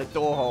out in the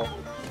door hole.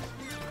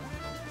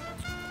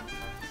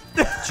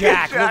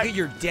 Jack, look at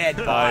your dead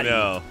I body.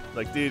 know.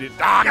 Like, dude,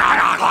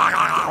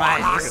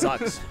 Ryan, this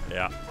sucks.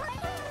 Yeah.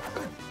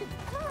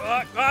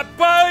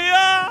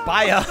 Baya!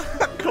 Bye.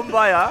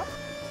 Kumbaya.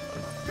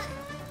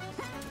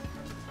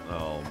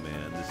 oh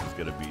man, this is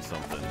gonna be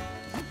something.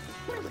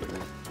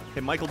 Hey,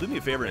 Michael, do me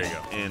a favor There you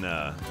and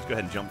just go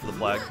ahead and jump for the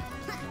flag.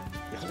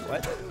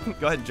 What?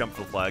 Go ahead and jump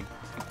for the flag.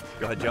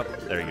 Go ahead, jump.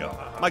 There you go.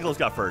 Michael's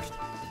got first.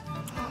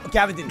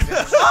 Gavin didn't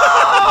finish. Jack!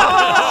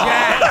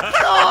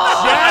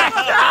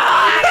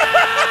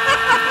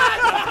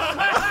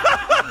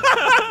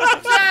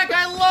 Jack,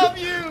 I love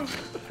you!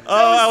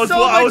 Oh,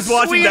 so I much was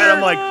watching that.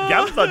 I'm sweeter. like,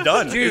 Gavin's not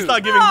done. Dude. He's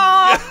not giving.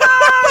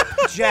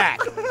 Jack,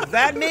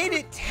 that made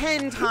it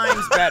 10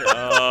 times better.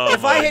 Oh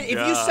if you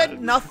God.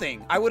 said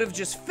nothing, I would have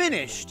just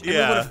finished and we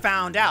Yeah. would have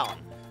found out.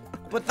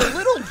 But the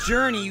little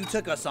journey you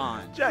took us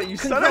on. Jack, you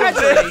son of a bitch.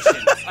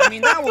 Congratulations. I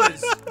mean,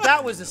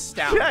 that was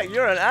astounding. Jack,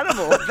 you're an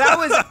animal. That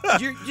was,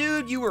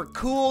 dude. You were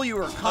cool. You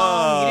were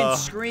calm. You didn't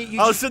scream.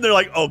 I was sitting there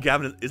like, oh,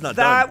 Gavin is not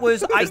done. That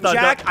was It's not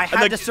Jack. done. I And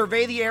had the- to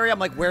survey the area. I'm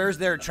like, where's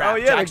their trap? Oh,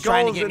 yeah, Jack's the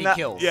trying to goals get in me that-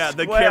 kills. Yeah,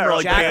 the Swear. camera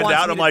like Jack panned wants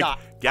out. me I'm to like, die.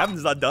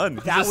 Gavin's not done.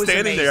 He's That just was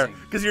standing there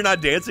amazing. because you're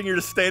not dancing. You're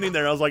just standing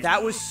there. I was like,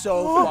 That was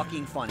so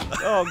fucking funny.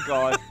 Oh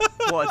god,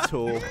 what a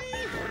tool.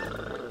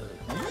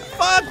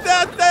 fuck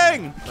that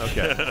thing.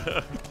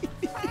 Okay.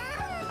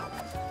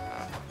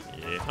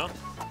 Yeah.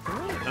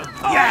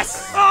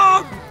 Yes.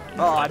 Oh,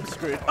 I'm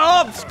screwed.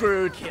 Oh, I'm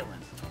screwed. Kill him.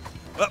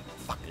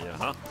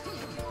 Yeah.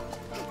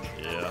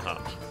 Yeah.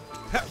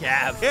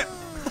 Gav.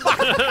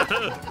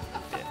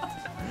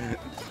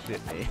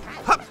 Shit me.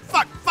 Fuck.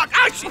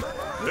 Ah, shit.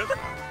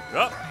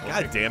 Oh,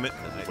 God damn it.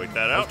 wait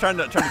that I was out. trying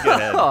to get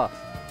ahead. Oh,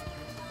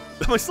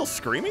 Am I still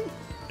screaming?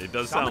 It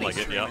does sound Somebody's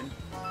like it. Yeah. screaming.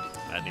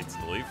 That needs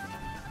to leave.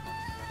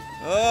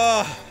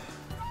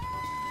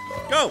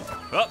 Go.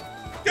 Oh,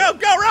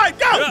 Go, Ryan,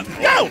 go!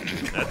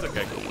 that's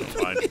okay. It's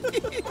fine.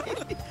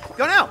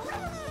 Go now.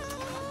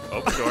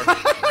 Open door.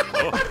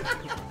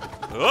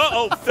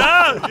 Oh,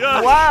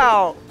 yeah.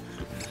 wow.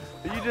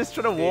 Are you just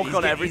trying to walk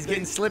on He's everything?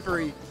 getting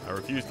slippery. I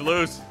refuse to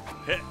lose.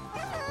 Hit.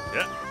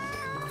 Yeah.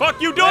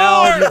 Fuck you, door!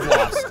 Well, you've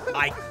lost.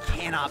 I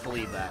cannot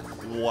believe that.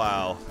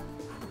 Wow.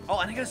 Oh,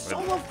 and I got a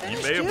solo finish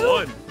You may have too?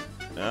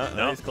 won.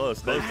 No, he's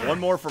close. One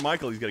more for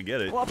Michael. He's gonna get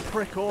it. What a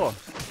prick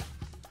off.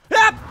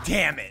 Ah,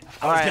 damn it. I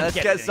was Alright, gonna let's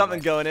get get it something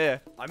anyway. going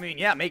here. I mean,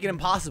 yeah, make it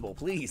impossible,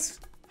 please.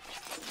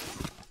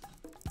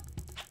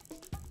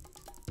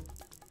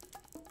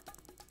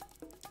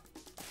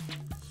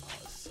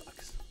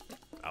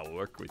 I'll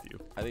work with you.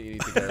 I think you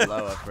need to go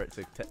lower for it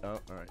to. Oh,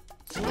 alright.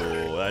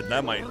 Oh,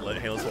 that might.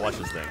 Hey, let's watch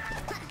this thing.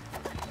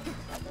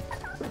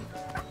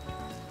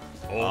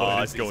 Oh,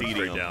 it's it's going eating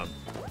straight him. down.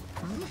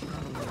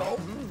 Oh,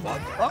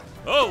 fuck.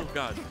 Oh,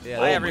 God. Yeah, oh,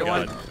 hi, my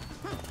everyone. God.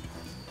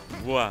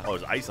 Wow. Oh,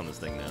 there's ice on this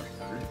thing now.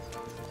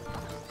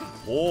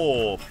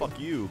 Oh, fuck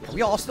you. Are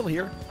we all still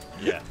here?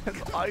 Yeah.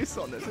 There's ice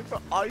on this. There's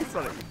got ice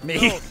on it.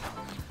 Me.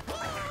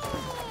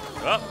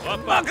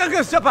 Fuck.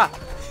 Go, stopper!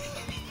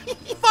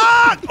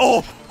 Fuck!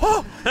 Oh!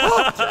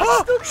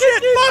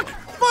 Shit!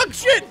 Fuck!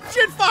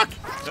 Shit! Fuck!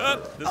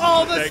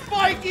 Oh, the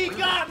spiky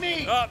got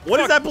me! What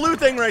is that blue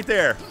thing right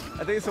there?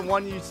 I think it's a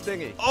one-use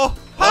stingy. Oh!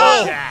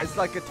 Jack. It's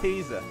like a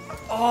teaser.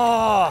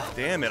 Oh,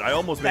 Damn it! I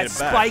almost made that it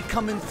back. spike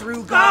coming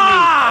through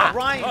got me.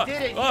 Ryan Ah!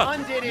 did it. He Ah!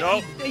 undid it.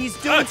 No. He's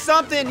doing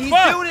something. He's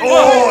Fuck! doing it.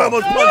 Oh! I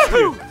almost punched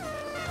you.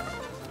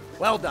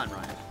 Well done,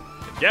 Ryan.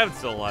 Gavin's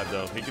still alive,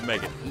 though. He can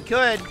make it. He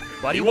could,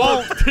 but he He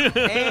won't. won't.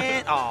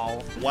 And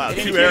oh, Wow, It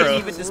 2 didn't arrows.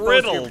 even dispose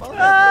of your Riddled.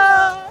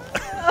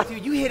 bullet.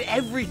 Dude, you hit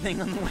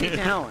everything on the way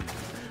down.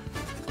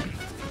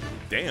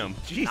 Damn.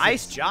 Jesus.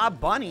 Nice job,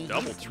 Bunny.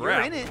 Double You're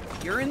trap. in it.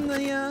 You're in the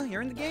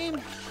game.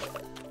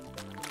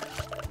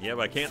 Yeah,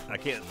 but I can't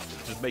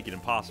just make it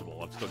impossible.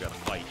 I've still got to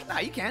fight. Nah,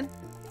 you can.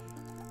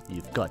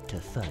 You've got to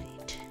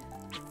fight.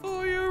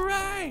 Oh, you're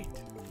right.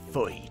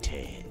 Fight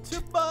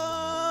it.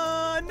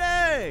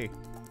 Bunny!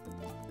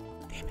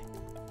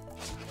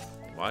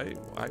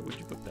 Why would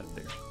you put that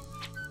there?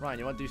 Ryan,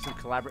 you want to do some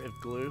collaborative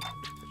glue?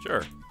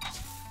 Sure.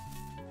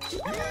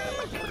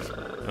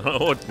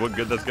 what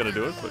good that's gonna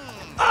do us? But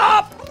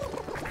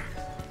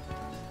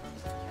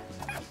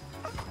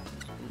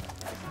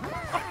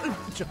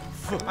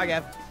Hi,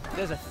 Gav.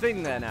 There's a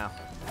thing there now.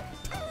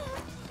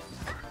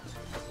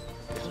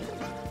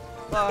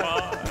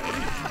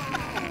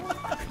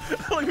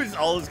 Like we just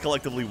all just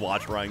collectively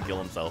watch Ryan kill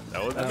himself.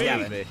 that was That's me.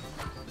 gotta be.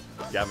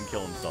 Gavin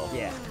kill himself.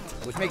 Yeah,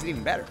 which makes it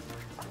even better.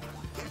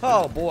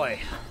 Oh boy.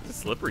 The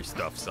slippery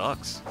stuff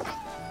sucks.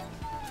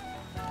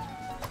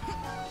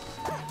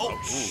 Oh, Ooh,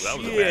 that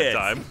was a shit. bad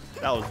time.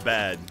 That was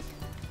bad.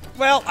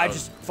 Well, I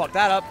just fucked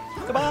that up.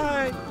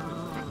 Goodbye.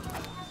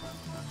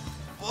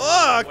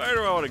 Fuck! Where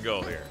do I want to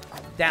go here?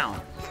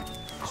 Down.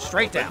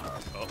 Straight down.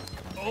 Oh,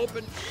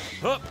 open.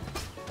 Huh.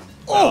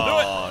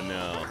 Oh,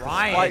 no.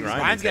 Ryan. Ryan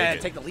Ryan's can gonna take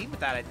it. take the lead with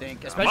that, I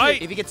think. might.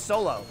 Especially if he gets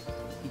solo.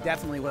 He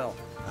definitely will.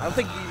 I don't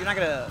think you're not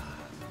gonna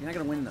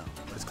win though.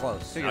 But it's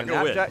close. I'll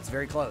go win. It's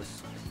very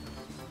close.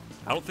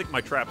 I don't think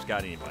my trap's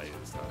got anybody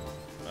this time.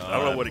 I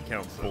don't know what it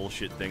counts. Though.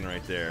 Bullshit thing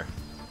right there.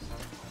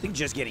 I think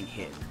just getting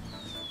hit.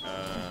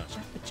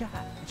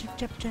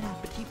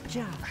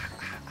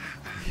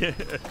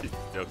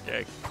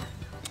 Okay.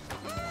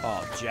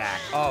 Oh, Jack.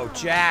 Oh,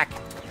 Jack.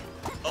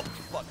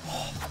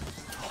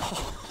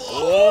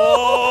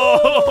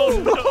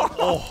 Oh no!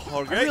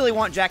 Oh, okay. I really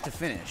want Jack to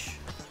finish.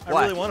 I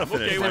really want to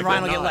Okay, finish. wait. Then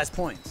Ryan will get not. less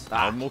points.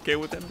 I'm okay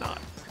with them not.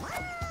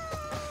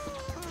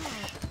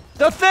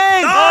 The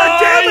thing! Oh,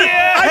 damn it!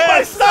 yeah!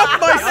 I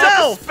stopped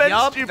myself! Fenced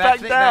Yup, you that back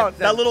thing- down.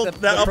 That little, the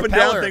that up and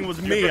propeller. down thing was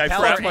Your me. I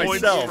propeller fracked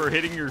points myself. for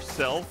hitting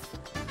yourself.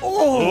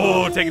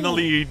 Oh, Oh, taking the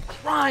lead.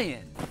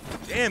 Ryan.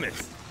 Damn it.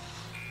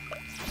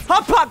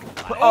 Hot puck!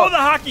 Oh, the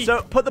hockey.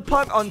 So put the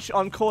puck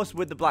on course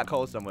with the black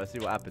hole somewhere. See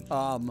what happens.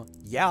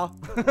 Yeah.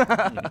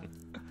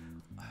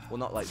 Well,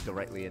 not like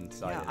directly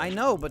inside. Yeah, it. I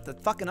know, but the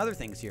fucking other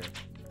thing's here.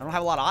 I don't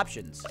have a lot of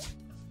options.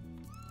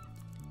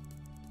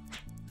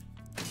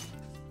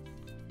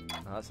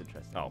 Oh, that's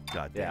interesting. Oh,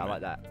 god damn Yeah, I it.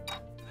 like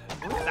that.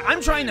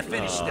 I'm trying to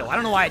finish still. I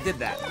don't know why I did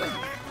that. But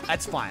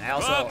that's fine. I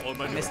also Oh,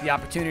 my missed the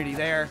opportunity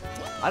there.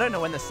 I don't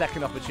know when the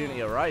second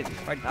opportunity arises.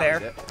 Right That there.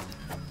 was it.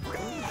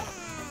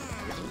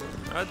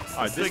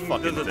 This this thing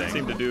fucking doesn't thing.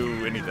 seem to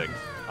do anything.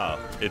 Oh,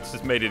 it's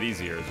just made it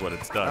easier is what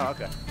it's done. Oh,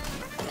 okay.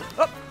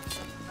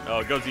 Oh,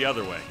 it goes the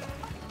other way.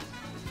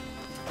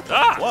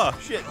 Ah! Whoa,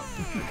 shit.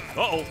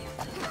 Uh-oh.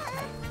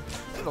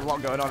 There's a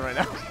lot going on right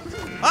now.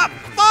 Ah,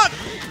 fuck!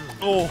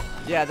 Oh.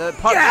 Yeah, the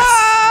puck.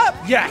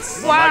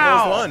 Yes!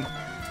 Wow. One.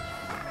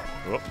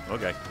 Oh,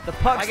 okay. The If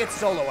pucks. I get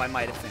solo, I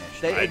might have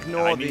finished. They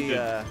ignore I need the.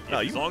 to, No,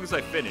 as you- long as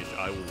I finish,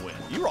 I will win.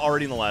 You were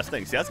already in the last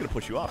thing. See, that's gonna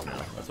push you off now.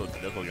 That's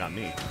what got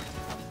me.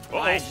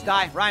 Ryan, just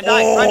die. Ryan,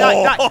 die.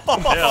 Ryan,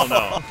 die. Hell no.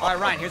 All right,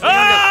 Ryan, here's what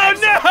you're going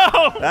to do.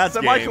 Oh, no! That's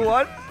So game. Michael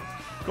won.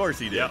 Of course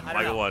he did. Yeah, I don't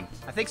Michael know. won.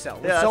 I think so.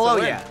 Yeah, that's Solo, a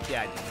win. yeah.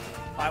 Yeah,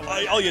 I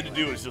did. All you had to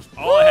do is just.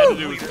 All I had to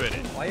do was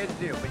finish. All you had to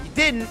do, but you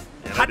didn't.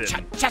 And I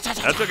didn't.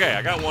 That's okay.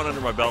 I got one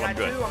under my belt. I'm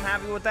good. I'm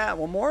happy with that.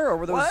 One more, or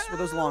were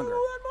those longer?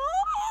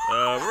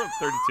 We're up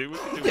 32. We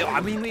can do Yeah, one.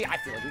 I mean, I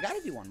feel like we got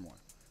to do one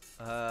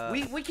more.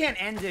 We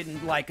can't end it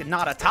in like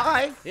not a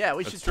tie. Yeah,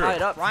 we That's should true. tie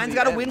it up. Ryan's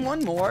got to win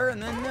one more,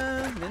 and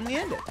then we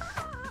end it.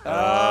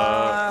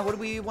 What do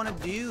we want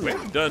to do? We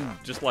haven't done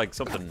just like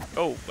something.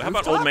 Oh, how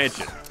about Old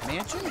Mansion?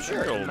 Mansion?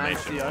 Sure. Old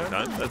Mansion. One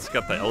time. That's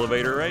got the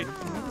elevator, right?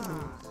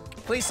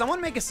 Please, someone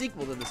make a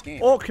sequel to this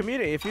game. Or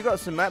community, if you've got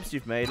some maps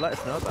you've made, let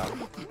us know about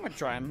them. I'm gonna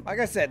try them. Like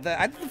I said,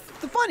 the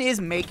fun is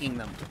making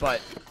them,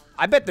 but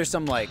I bet there's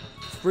some like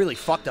really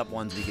fucked up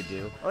ones we could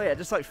do. Oh yeah,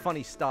 just like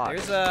funny start.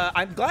 There's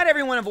I'm glad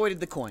everyone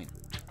avoided the coin.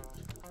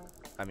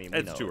 I mean, we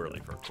It's know. too early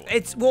for a coin.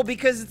 It's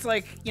because it's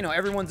like, you know,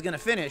 everyone's gonna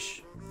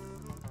finish.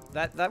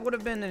 That would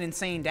have been an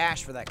insane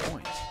dash for that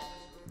coin.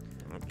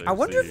 I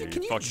wonder if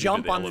can you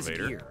jump on this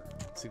gear?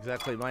 That's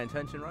exactly my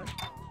intention, right?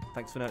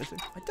 Thanks for noticing.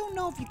 I don't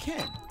know if you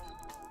can.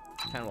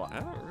 Can what? I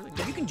don't really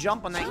If you can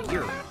jump on that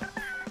gear.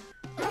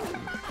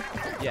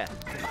 Yeah.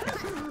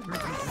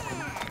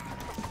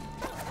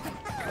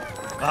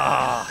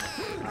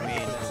 I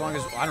mean, as long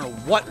as I don't know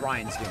what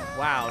Ryan's doing.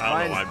 Wow, I don't know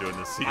Ryan's, why I'm doing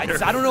this I either.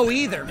 don't know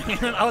either,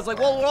 man. I was like,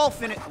 well, we'll all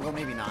finish. Well,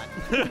 maybe not.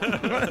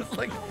 It's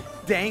like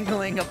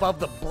dangling above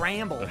the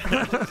bramble.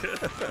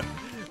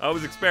 I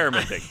was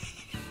experimenting.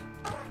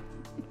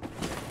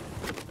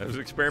 I was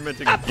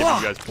experimenting and giving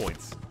you guys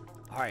points.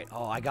 All right.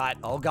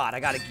 Oh God, I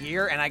got a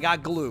gear and I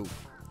got glue.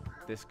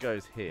 This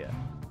goes here.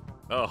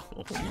 Oh,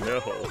 no.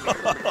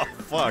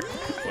 Fuck.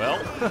 Well,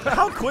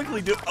 How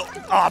quickly did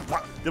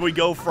we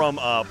go from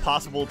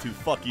possible to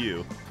fuck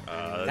you?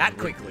 That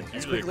quickly. As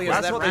usually quickly as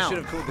That's that what round. they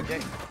should have called the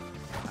game.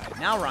 All right,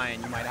 now,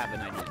 Ryan, you might have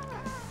an idea.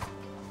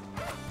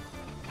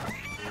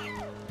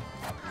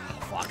 Oh,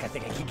 fuck, I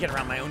think I can get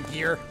around my own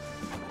gear.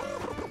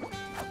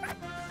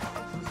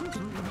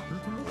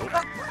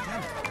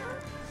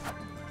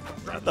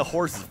 The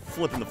horse is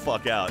flipping the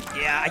fuck out.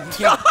 Yeah, I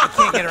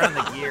can't get around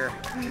the gear.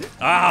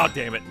 oh,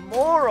 damn it.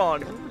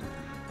 Moron!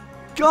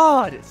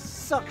 God, it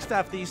sucks to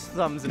have these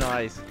thumbs and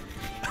eyes.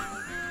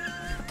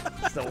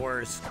 It's the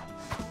worst.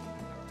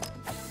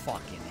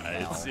 Fucking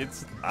hell.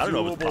 It's I don't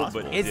know if it's doable,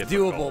 possible. but It's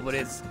difficult. doable, but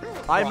it's...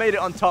 I made it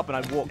on top and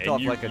I walked And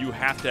off you, like a... you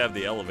have to have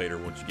the elevator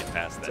once you get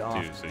past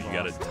that, too, so you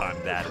got to time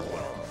that as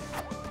well.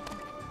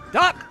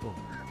 Duck! All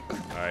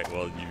right,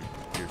 well,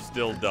 you're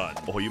still done.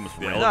 Oh, you must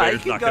The run.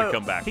 elevator's not going to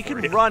come back He for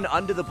can you. run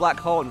under the black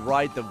hole and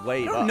ride the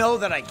wave I up. don't know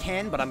that I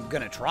can, but I'm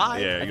gonna try.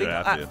 Yeah, I you're think gonna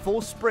have at to.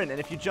 full sprint, and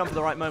if you jump at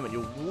the right moment,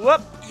 you'll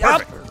whoop.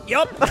 Yup.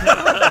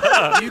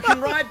 You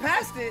can ride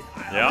past it.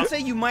 I Yeah. would say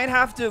you might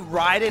have to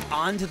ride it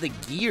onto the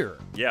gear.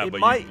 Yeah, It but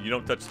might- you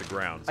don't touch the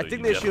ground. So I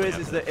think you the issue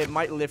definitely is have that it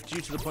might lift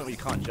you to the point where you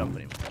can't jump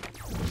anymore.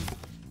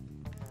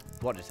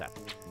 What just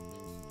happened?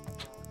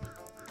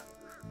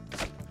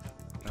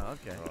 Oh,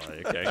 okay.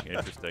 to- okay,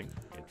 interesting.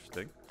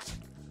 Interesting.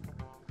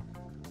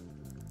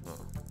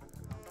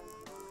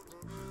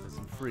 There's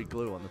some free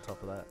glue on the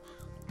top of that.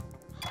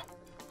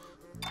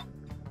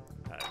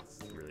 I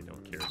really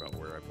don't care about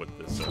where I put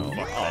this, so fuck Oh,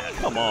 that.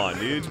 come on,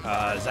 dude. Is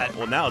that?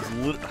 Well, now it's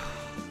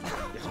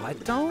I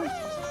don't.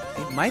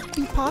 It might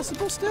be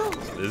possible still.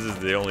 This is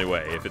the only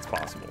way, if it's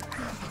possible.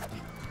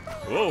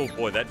 Whoa,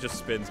 boy, that just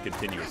spins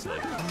continuously.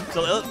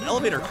 so the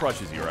elevator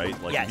crushes you, right?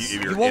 Like Yes. if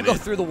You you're won't in go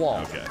it. through the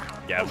wall. Okay.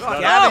 Yeah,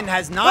 Gavin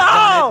has not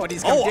done it, but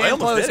he's come Oh, I damn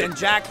almost close, did it. and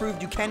Jack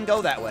proved you can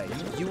go that way.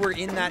 You were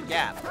in that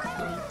gap.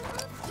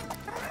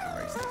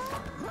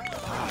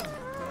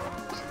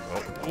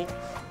 Oh.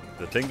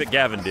 The thing that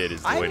Gavin did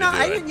is the way I'm not.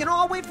 to do it. You know,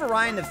 I'll wait for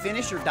Ryan to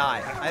finish or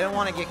die. I don't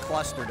want to get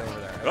clustered over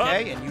there. Oh.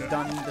 Okay, and you've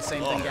done the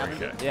same thing,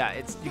 Gavin. Okay. Yeah,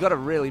 it's you got to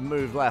really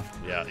move left.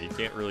 Yeah, you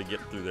can't really get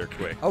through there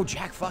quick. Oh,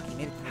 Jack, fuck, he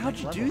made it. How'd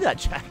you do that,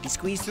 Jack? He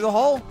squeezed through the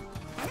hole.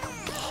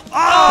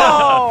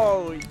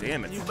 Oh!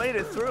 Damn it. You made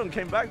it through and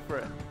came back for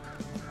it.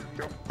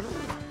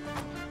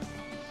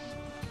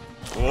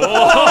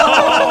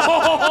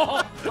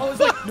 I was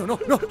like, no.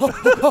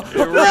 It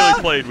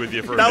really played with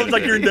you for a That minute. was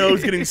like your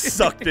nose getting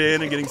sucked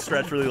in and getting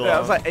stretched really long. Yeah,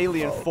 it was like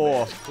Alien 4.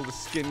 All the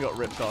skin got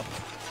ripped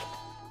off.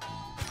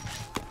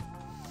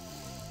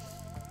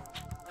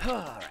 All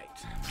right.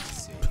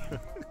 Let's see.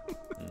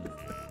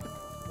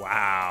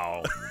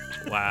 Wow.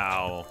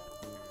 Wow.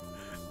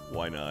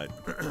 Why not?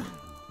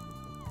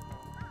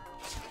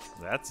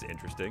 That's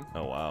interesting.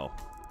 Oh, wow.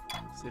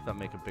 See if that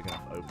make a big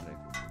enough opening.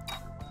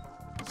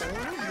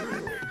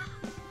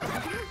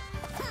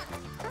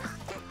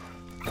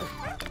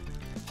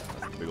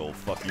 Big old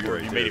fuck you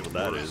right You there, made it what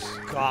that worse. is.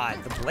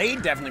 God, the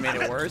blade definitely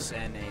made it worse,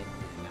 and it,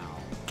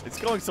 no. It's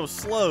going so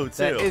slow, too.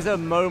 There is a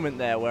moment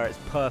there where it's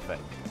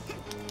perfect.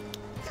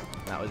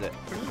 That was it.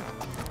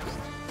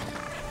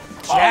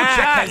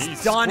 Jack He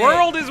has done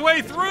squirreled his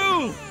way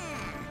through.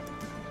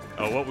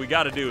 Oh, what we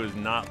got to do is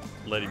not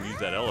let him use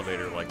that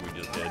elevator like we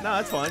just did. No,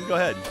 that's fine. Go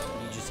ahead.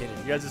 You just hit it.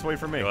 You guys just wait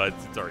for me. No,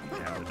 it's already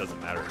down. It doesn't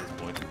matter at this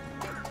point.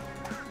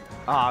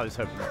 Ah, I was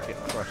hoping to get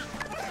crushed.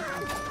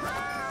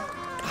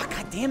 Oh,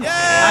 God damn it.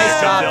 Nice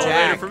Nice job, elevator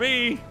Jack. for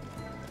me.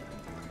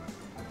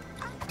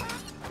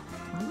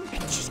 I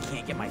just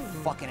can't get my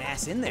fucking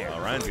ass in there. Oh,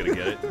 Ryan's gonna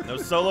get it. No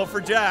solo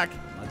for Jack.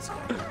 Let's go.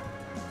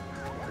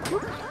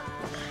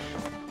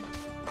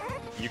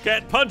 You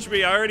can't punch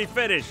me. I already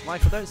finished.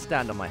 Michael, don't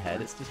stand on my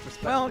head. It's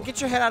disrespectful. Well, get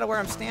your head out of where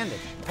I'm standing.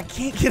 I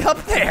can't get up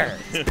there.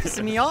 It's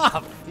pissing me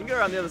off. You can go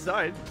around the other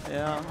side.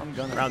 Yeah, I'm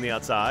gonna. Around the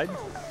outside.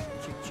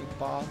 Chick, chick,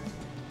 ball.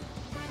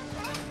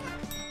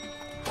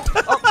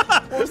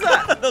 What was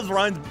that? That was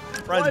Ryan's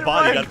Why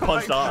body did got Ryan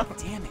punched go off.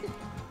 Damn it.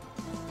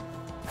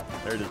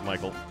 There it is,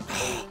 Michael.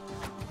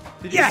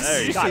 Did Yes!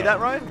 Did you Got see it. that,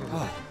 Ryan?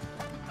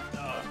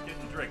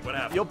 Getting a drink. What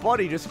happened? Your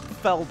body just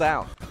fell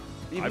down.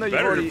 Even I though you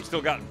better already. have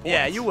still gotten points.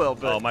 Yeah, you will,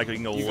 but Oh, Michael, you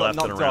can go you got left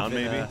and knocked around, off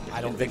in, maybe.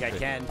 I don't think I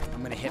can.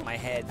 I'm gonna hit my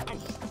head.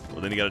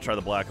 Well, then you gotta try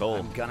the black hole.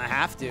 I'm gonna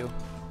have to.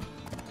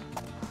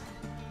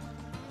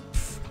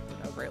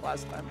 No, great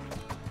last time.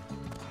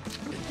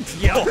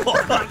 Yo!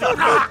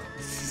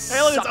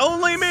 Hey, look, it's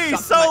only me,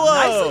 solo!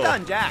 Nicely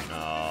done, Jack.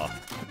 Aw.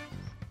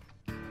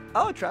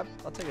 Oh, a trap.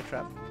 I'll take a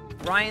trap.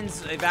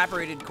 Ryan's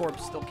evaporated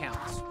corpse still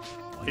counts.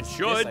 It This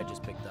should. I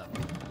just picked up.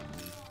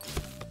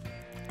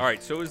 All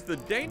right, so is the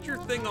danger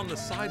thing on the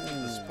side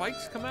when the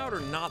spikes come out or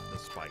not the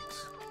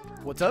spikes?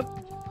 What's up?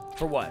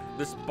 For what?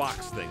 This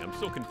box thing, I'm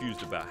still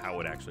confused about how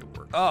it actually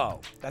works.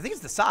 Oh, I think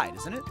it's the side,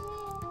 isn't it?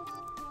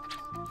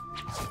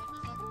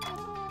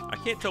 I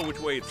can't tell which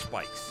way it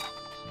spikes.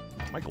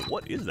 Michael,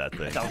 what is that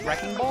thing? It's a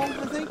wrecking ball,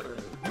 I think.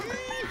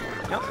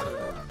 Yep.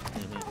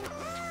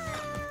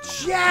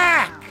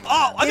 Jack!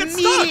 Oh, I got stuck!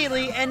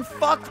 Immediately and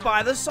fucked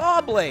by the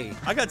saw blade.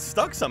 I got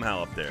stuck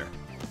somehow up there.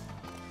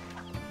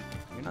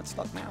 You're not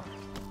stuck now.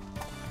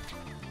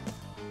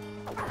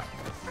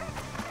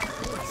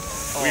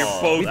 We're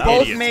Oh, both We that-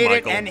 both idiots, made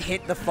Michael. it and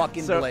hit the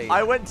fucking So blade.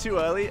 I went too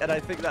early, and I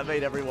think that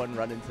made everyone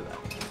run into that.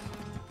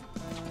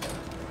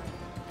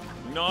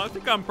 No, I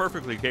think I'm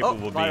perfectly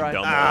capable of bye, being Ryan.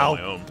 done there on Ow.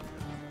 my own.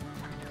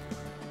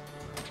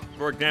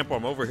 For example,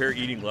 I'm over here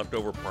eating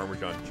leftover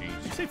Parmesan Did you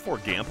cheese. say for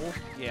Gamble?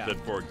 Yeah. Said,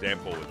 for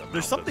example, with a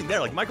There's something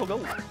there. Like, Michael, go.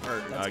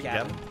 Or, That's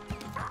Gavin.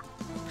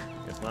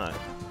 Guess not.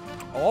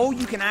 Oh,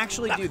 you can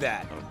actually do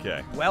that.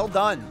 Okay. Well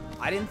done.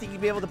 I didn't think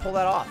you'd be able to pull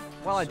that off.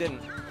 Well, I didn't.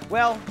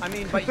 Well, I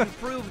mean, but you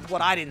proved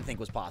what I didn't think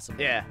was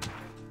possible. Yeah.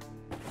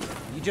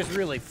 You just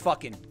really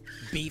fucking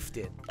beefed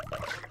it.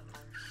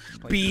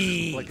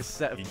 Beef. Like a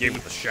set of He gave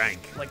it the shank.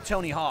 Like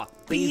Tony Hawk.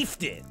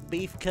 Beefed it.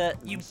 beef cut.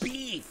 You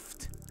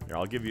beefed. Here,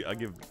 I'll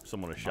give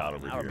someone a shot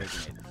over Now we're here.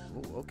 making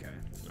it. Ooh, okay.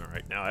 All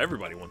right, now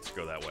everybody wants to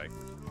go that way.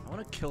 I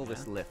want to kill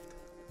this lift,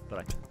 but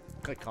I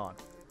can't.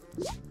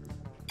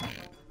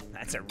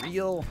 That's a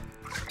real...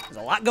 There's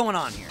a lot going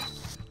on here.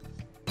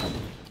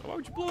 Why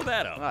would you blow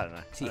that up? I don't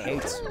know. He I don't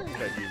hates. know.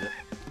 Don't use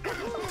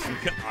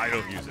it. I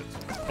don't use it.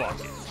 Fuck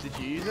it. Did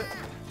you use it?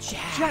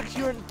 Jack. Jack,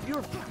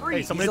 you're free.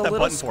 Hey, somebody He's hit a that little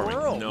button for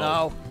squirrel. me.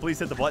 No. Please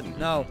hit the button.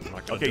 No. I'm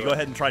not gonna Okay, do go it.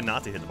 ahead and try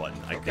not to hit the button.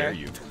 I dare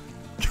you.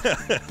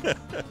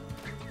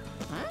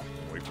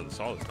 Wait for the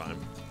saw this time.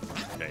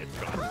 Okay, it's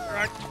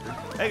gone.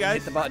 Hey, guys.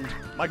 Hit the button.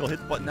 Michael, hit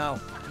the button. No.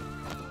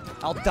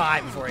 I'll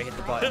die before I hit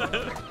the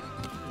button.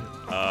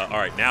 All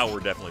right, now we're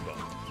definitely both.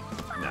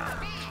 Nah.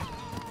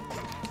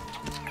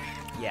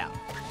 Yeah.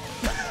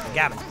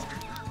 Gavin.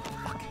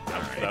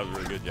 That was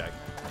really good, Jack.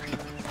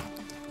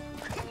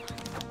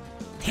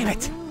 Damn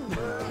it.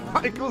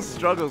 Michael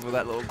struggles with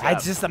that little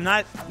gap. I'm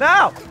not.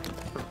 Now!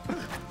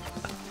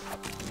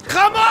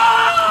 Come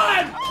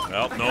on!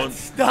 Well, no one's.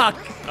 Stuck.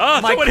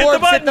 Oh, My someone hit the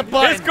corpse button. hit the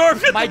button. His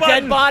corpse hit My the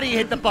button. dead body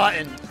hit the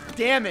button.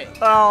 Damn it.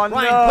 Oh, Ryan,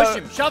 no. push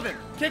him. Shove him.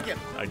 Kick him.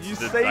 I just You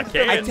did, saved I him.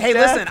 can't. Hey,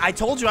 Jack. listen. I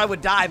told you I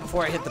would die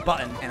before I hit the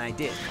button, and I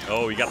did.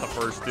 Oh, you got the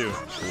first two.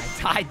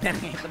 I died, then I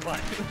hit the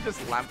button.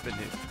 Just lamping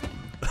it.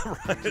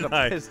 Right.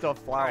 A pissed off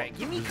All flower. right,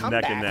 give me Just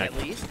comeback neck and neck.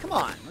 at least. Come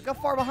on. Look how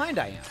far behind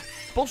I am.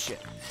 Bullshit.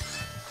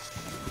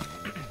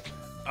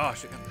 Oh,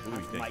 shit. Ooh,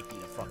 That might be a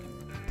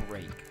fucking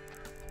break.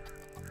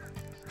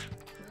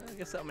 I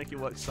guess that'll make it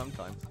work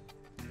sometimes.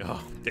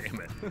 Oh,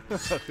 damn it.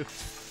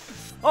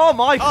 Oh,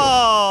 Michael!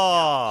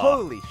 Oh!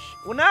 Holy sh!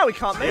 Well, now we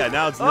can't make Yeah, it.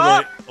 now it's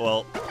Ah! literally.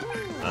 Well,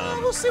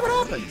 We'll see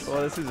what happens.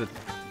 Well, this is a...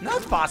 No,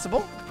 it's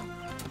possible.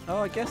 Oh,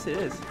 I guess it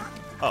is.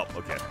 Oh,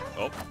 okay.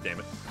 Oh, damn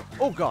it.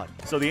 Oh, God.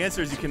 So the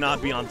answer is you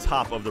cannot be on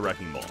top of the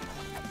wrecking ball.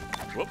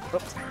 Whoop.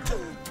 Oops.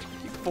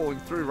 Keep falling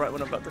through right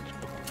when I'm about to...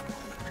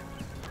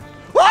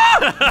 That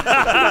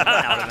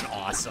would have been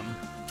awesome.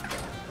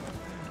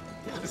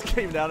 Just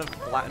came down and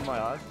flattened my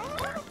eyes.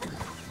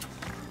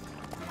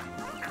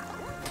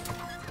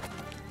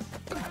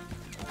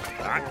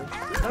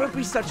 That would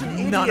be such an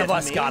idiot. None of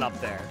us me. got up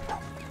there.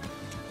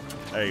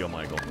 There you go,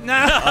 Michael.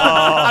 Nah.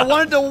 I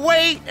wanted to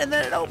wait, and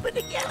then it opened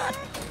again.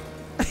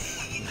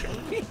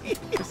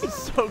 This is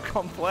so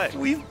complex.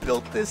 We've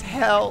built this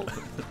hell.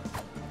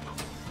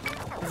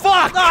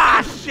 Fuck!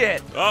 Ah,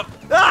 shit! Oh,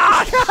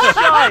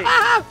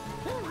 Ah,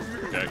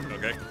 okay,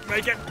 okay.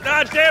 Make it.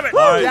 Ah, damn it.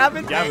 All right,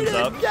 Gavin Gavin's made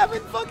it. up.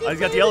 Gavin fucking Oh, he's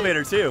got made the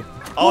elevator, too.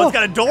 Oh, it's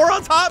got a door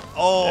on top?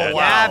 Oh, Yeah.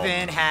 wow.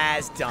 Gavin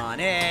has done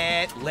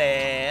it.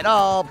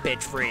 Little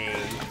bitch free.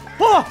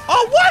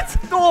 Oh, what?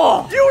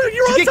 Oh!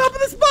 You're on Get- top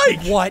of the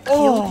spike. What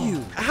killed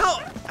you?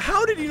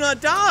 How did you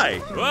not die?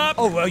 Whoop.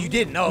 Oh, well, you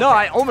didn't know. No,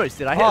 I almost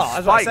did. I hit Oh, I a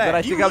was about to spike, say. but I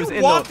You think I was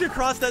in walked the...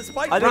 across that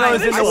spike. I think I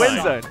was in the Ryan, win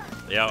I zone.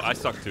 Yeah, I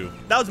suck too.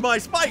 That was my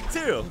spike,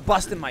 too.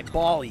 busting my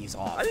ballies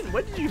off. I didn't...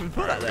 When did you even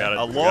put that We there? gotta-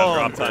 A we gotta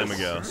long drop time this.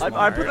 ago.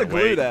 I put the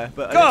glue Wait. there,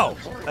 but Go!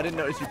 I didn't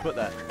notice you put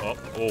that. Oh,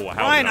 oh,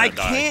 how Ryan, did I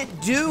die?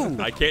 can't do.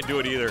 I can't do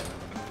it either.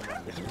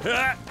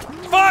 Ah,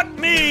 fuck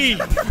me!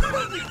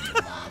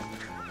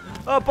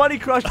 Oh, Bunny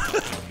Crush!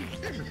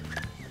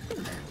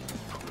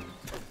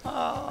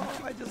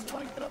 Oh, I just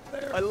like it up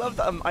there. I love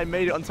that I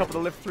made it on top of the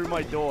lift through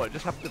my door. It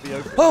just happened to be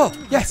open. Oh,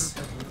 yes.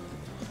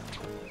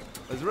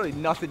 There's really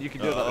nothing you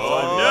can do about the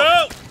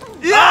Oh,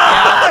 timing. no!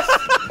 Yeah.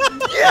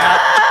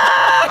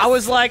 I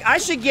was like, I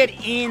should get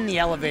in the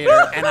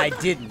elevator, and I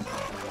didn't.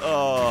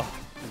 Oh,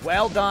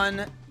 Well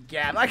done,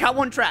 Gab. I got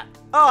one trap.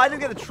 Oh, I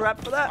didn't get a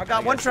trap for that? I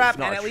got one guess trap, it's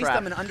not and a at least trap.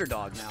 I'm an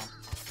underdog now.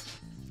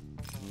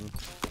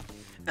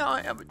 Now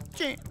I have a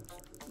chance.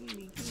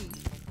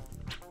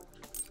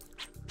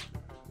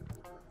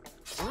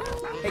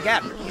 Hey,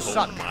 Gab, you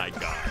suck. Oh my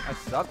god. I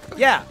suck.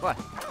 Yeah, What?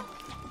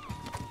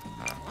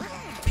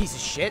 piece of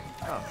shit.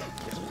 Oh.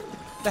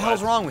 What the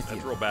hell's wrong with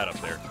That's you? real bad up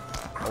there.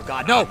 Oh,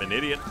 God, no. I'm an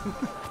idiot.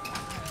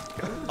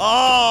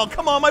 oh,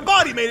 come on, my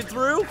body made it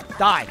through.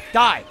 Die,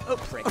 die. Oh,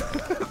 frick.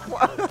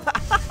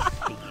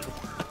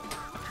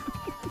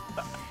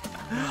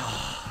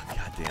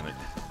 God damn it.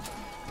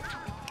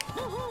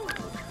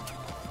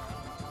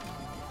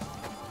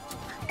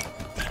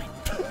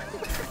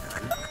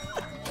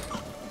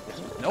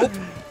 Nope.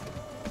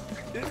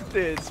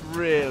 It's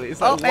really...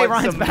 It's Oh, like hey, once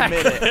Ryan's a back.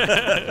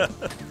 minute.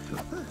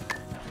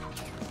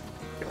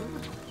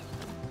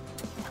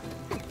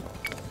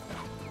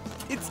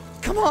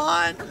 Come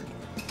on.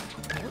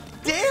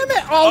 Damn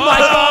it. Oh, my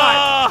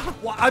God.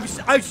 Well, I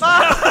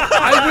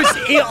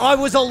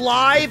was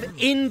alive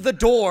in the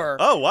door.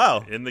 Oh,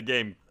 wow. In the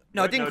game.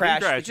 No, it didn't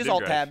crash. It's just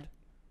alt crash. tabbed.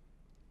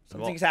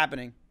 Something's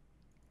happening.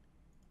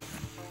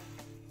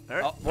 All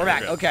right. Oh, we're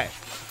back. we go. Okay.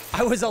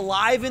 I was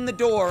alive in the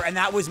door, and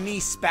that was me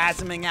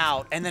spasming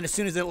out. And then as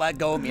soon as it let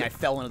go of me, I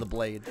fell into the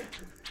blade.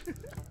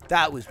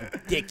 That was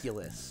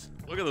ridiculous.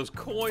 Look at those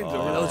coins Look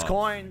over at there. those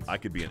coins. I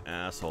could be an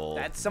asshole.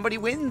 That somebody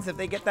wins if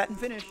they get that and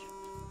finish.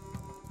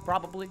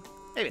 Probably.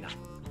 Maybe not.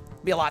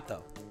 Be a lot,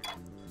 though.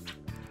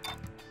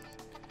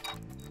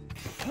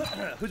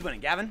 Who's winning?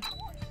 Gavin?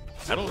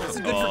 I don't know. This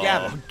is good for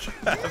Gavin.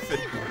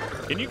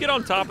 Can you get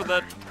on top of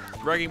that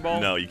wrecking ball?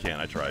 No, you can't.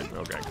 I tried.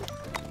 Okay.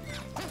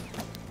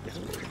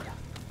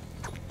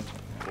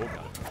 Oh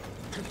god.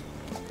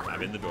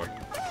 I'm in the door.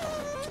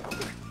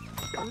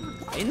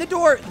 In the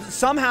door,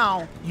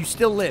 somehow, you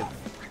still live.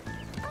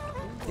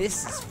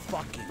 This is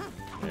fucking...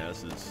 Yeah,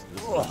 this is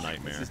a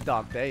nightmare. This is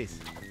dark days.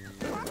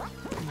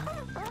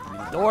 I'm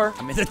in the door.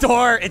 I'm in the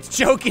door. It's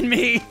choking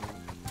me.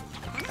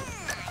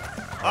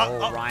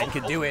 Oh, Ryan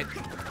could do it.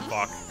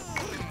 Fuck.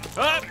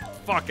 Ah,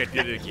 fuck, I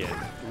did it again.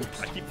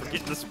 Oops. I keep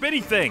forgetting the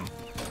spinny thing.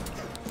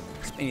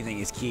 Anything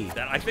is key.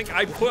 That I think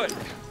I put.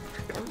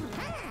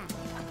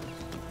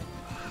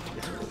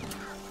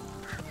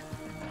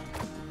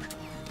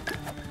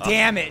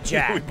 Damn it, we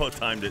Jack. both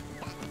timed it.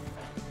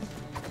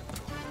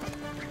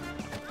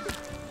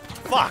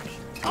 Fuck.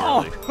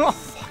 Oh, Really.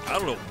 I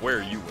don't know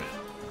where you went.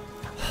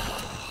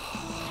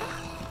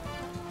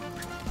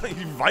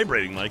 You're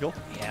vibrating, Michael.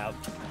 Yep.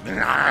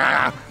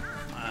 Ah!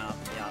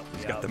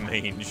 He's got the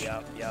mange.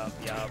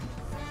 Yep.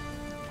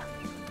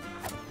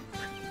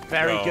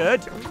 Very No.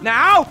 good.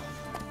 Now!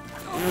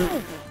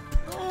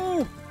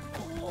 Oh,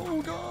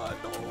 God,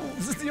 no.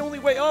 This is the only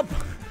way up.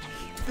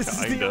 This is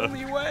the Kinda.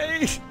 only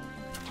way.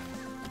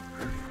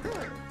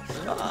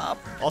 Stop.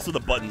 Also, the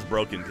button's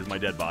broken because my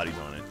dead body's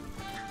on it.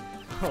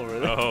 Oh,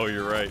 really? Oh,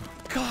 you're right.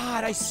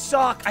 God, I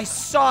suck. I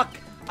suck.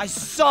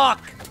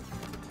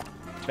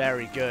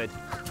 Very good.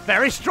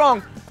 Very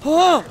strong.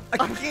 Oh, I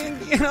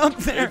can't get up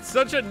there. It's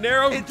such a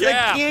narrow I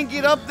gap. can't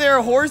get up there.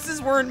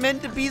 Horses weren't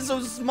meant to be so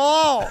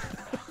small.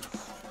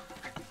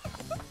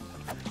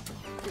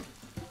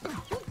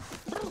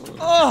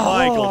 Oh,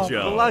 Michael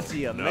Jones.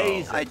 Bloody No.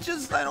 amazing. I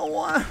don't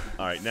want.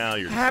 All right, now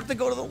you're. I have to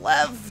go to the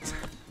left.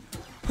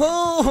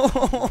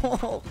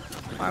 Oh!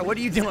 All right, what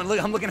are you doing?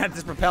 Look, I'm looking at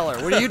this propeller.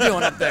 What are you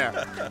doing up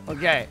there?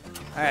 Okay.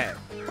 All right.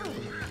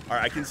 All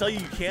right, I can tell you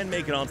can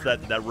make it onto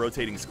that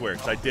rotating square,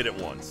 because I did it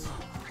once.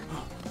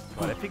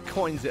 But if he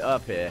coins it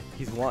up here,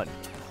 he's won.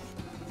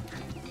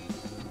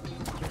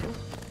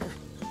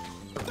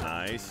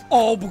 Nice.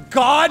 Oh,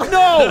 God,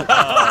 no!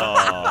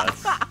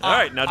 All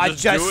right, now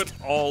just do it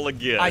all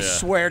again. I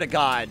swear to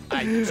God,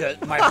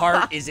 my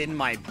heart is in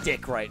my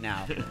dick right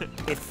now.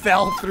 It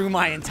fell through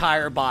my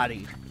entire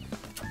body.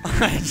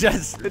 It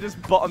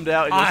just bottomed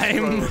out in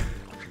your throat.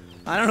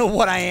 I don't know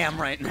what I am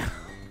right now.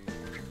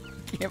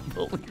 I can't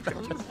believe that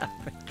just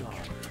happened.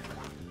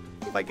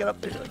 If I get up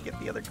there, I'll get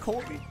the other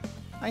coin.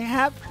 I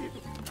have to.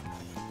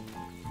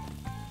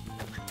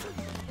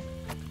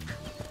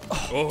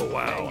 Oh,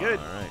 wow. Good.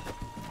 All right.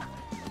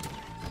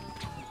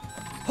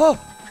 Oh!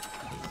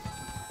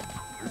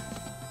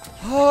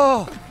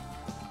 Oh!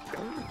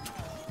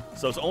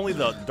 So it's only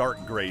the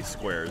dark gray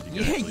squares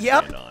you can actually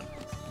Yep. stand on.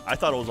 I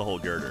thought it was a whole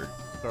girder.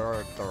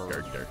 Girder.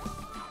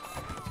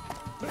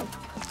 Oh,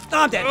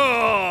 I'm dead.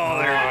 Oh,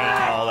 there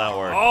you go. All that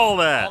work. All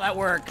that.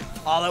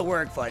 All that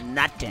work for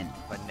nothing.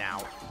 But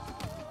now,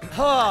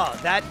 oh,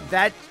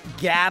 that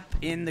gap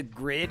in the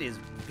grid is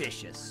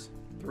vicious.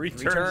 Three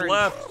turns. turns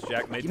left.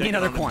 Jack may Give take me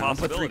another on the coin. I'll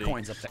put 3 possibility.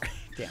 coins up there.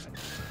 Damn it.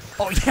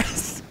 Oh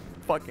yes.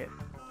 Fuck it.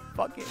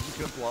 Fuck it. He's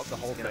gonna blow up the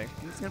whole thing.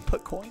 He's gonna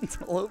put coins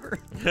all over.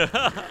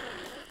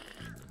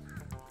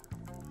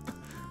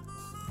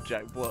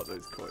 Jack, blow up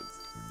those coins.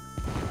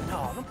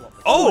 No, don't blow up.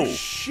 Oh,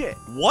 Shit.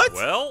 what?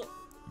 Well,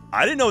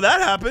 I didn't know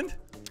that happened.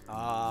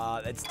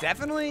 It's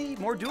definitely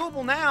more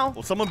doable now.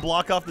 Well, someone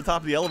block off the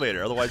top of the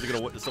elevator. Otherwise, you're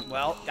going to...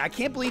 Well, I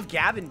can't believe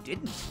Gavin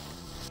didn't.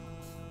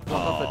 Blow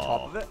up the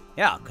top of it?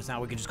 Yeah, because now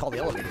we can just call the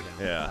elevator down.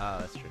 Yeah. Oh,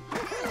 that's true.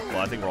 Well,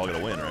 I think we're all going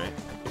to win, right?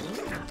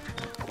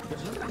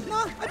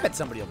 No, I bet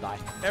somebody will die.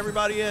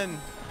 Everybody in.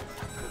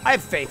 I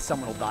have faith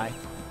someone will die.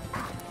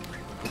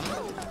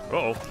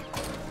 uh-oh.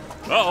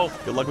 Uh-oh.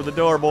 Good luck with the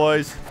door,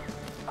 boys.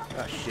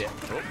 Oh, shit.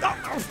 Oh,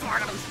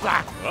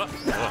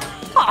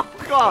 Oh,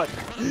 God.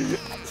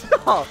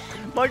 Oh,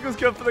 Michael's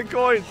going for the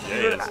coins.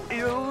 Yeah,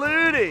 He's a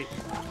loony.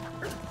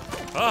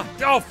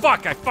 oh,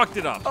 fuck. I fucked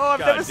it up. Oh, I've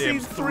never Goddamn seen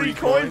 3 3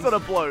 coins coins. on a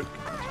bloke.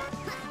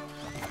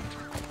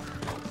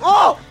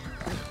 Oh!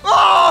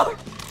 Oh!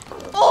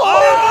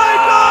 Oh, my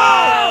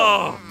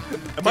God!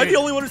 Oh. Am I the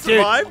only one who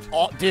survived?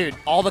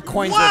 All the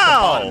coins are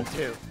Wow. at the bottom,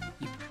 too.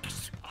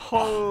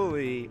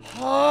 Holy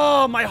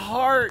Oh, my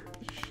heart.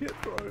 shit,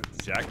 bro.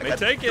 Jack may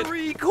take it.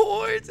 3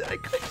 coins and I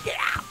couldn't get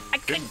out. I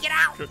couldn't get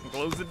out. Couldn't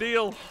close the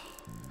deal.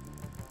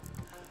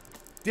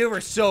 They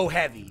were so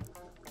heavy.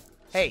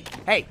 Hey,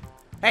 hey,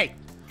 hey.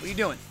 What are you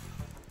doing?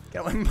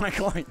 Get away from my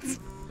coins.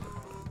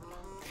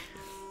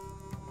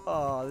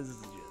 Oh, this is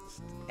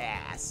just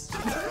ass.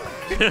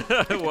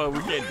 Well, we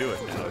can't do it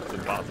now. It's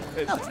impossible.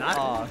 No, it's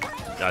not.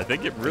 I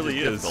think it really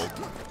is.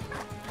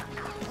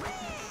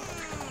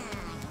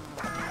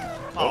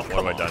 Oh, what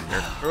have I done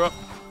here? Up.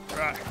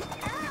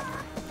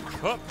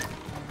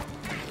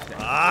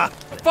 Ah,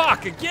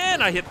 fuck,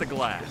 again I hit the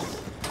glass.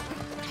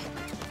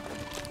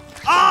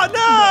 Oh,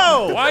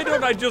 no! Why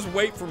don't I just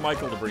wait for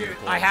Michael to bring the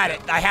coin? I had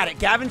it.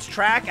 Gavin's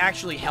track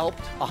actually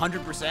helped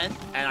 100%,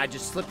 and I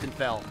just slipped and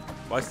fell.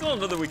 Well, I still don't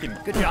know that we can...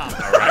 Good job.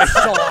 All right. That's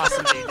so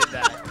awesome that you did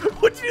that.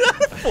 What'd you do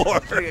that for?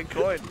 Take a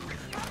coin.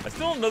 I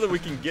still don't know that we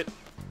can get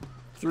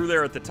through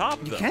there at the top,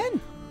 though. You can.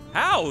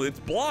 How? It's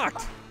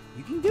blocked.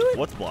 You can do it.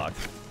 What's blocked?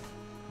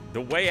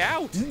 The way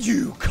out.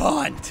 You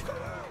cunt.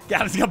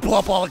 Gavin's gonna blow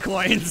up all the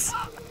coins.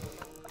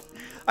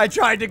 I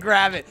tried to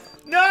grab it.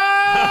 No!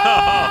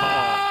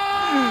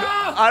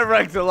 I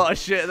wrecked a lot of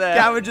shit there.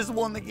 Gavin just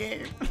won the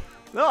game.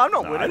 No, I'm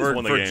not I winning. just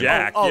won the For game.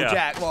 Jack. Oh, yeah.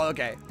 Jack. Well,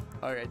 okay.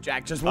 Okay,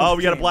 Jack just won Oh, the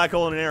we got a game. black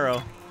hole and an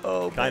arrow.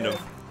 Oh, Kind man.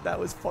 of. That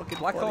was fucking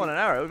Black funny. hole and an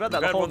arrow. We've had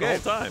that We've the had whole one the game.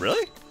 whole time.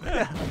 Really?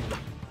 Yeah.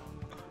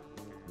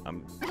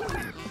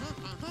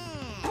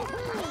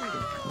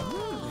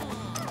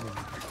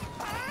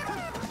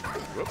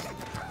 Whoops.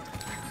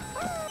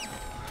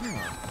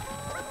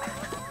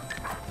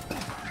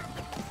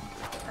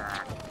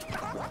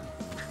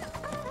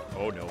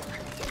 Oh no.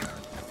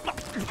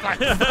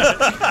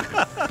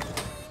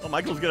 Oh,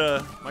 Michael's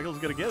gonna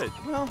get it.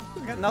 Well,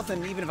 I got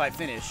nothing even if I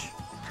finish.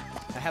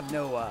 I have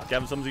no,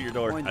 Gavin, someone's at your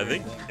door. Coin. I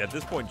think at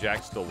this point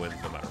Jack still wins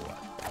no matter what.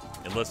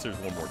 Unless there's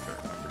one more turn.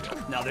 I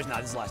forget. No, there's not.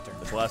 This is the last turn.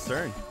 It's the last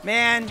turn.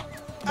 Man,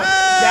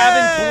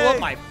 Gavin blew up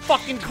my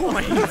fucking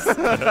coins. You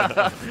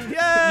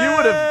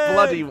would have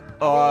bloody. You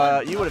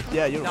would have.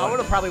 Yeah, you would No, I would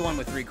have probably won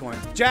with 3 coins.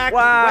 Jack,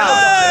 Wow. well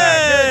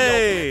done.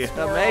 Hey!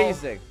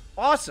 Amazing.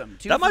 Awesome.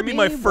 2 That for might be me,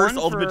 my first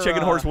 1 Ultimate for,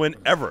 Chicken Horse win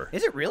ever.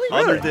 Is it really?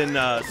 Other than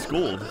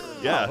Schooled.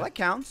 Yeah. Oh, that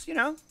counts, you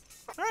know.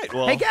 All right,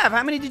 well. Hey, Gav,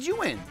 how many did you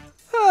win?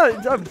 A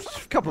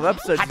couple of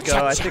episodes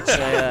ago, I think.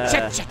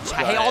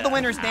 Hey, all the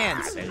winners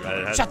dance. How do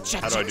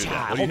I do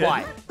that? Hold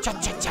by.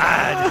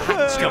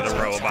 Kill the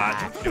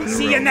robot. Kill the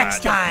See you robot.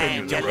 next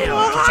time, Kill you the little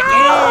robot.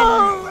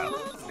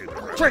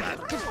 chicken.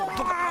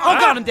 Oh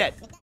God, I'm dead.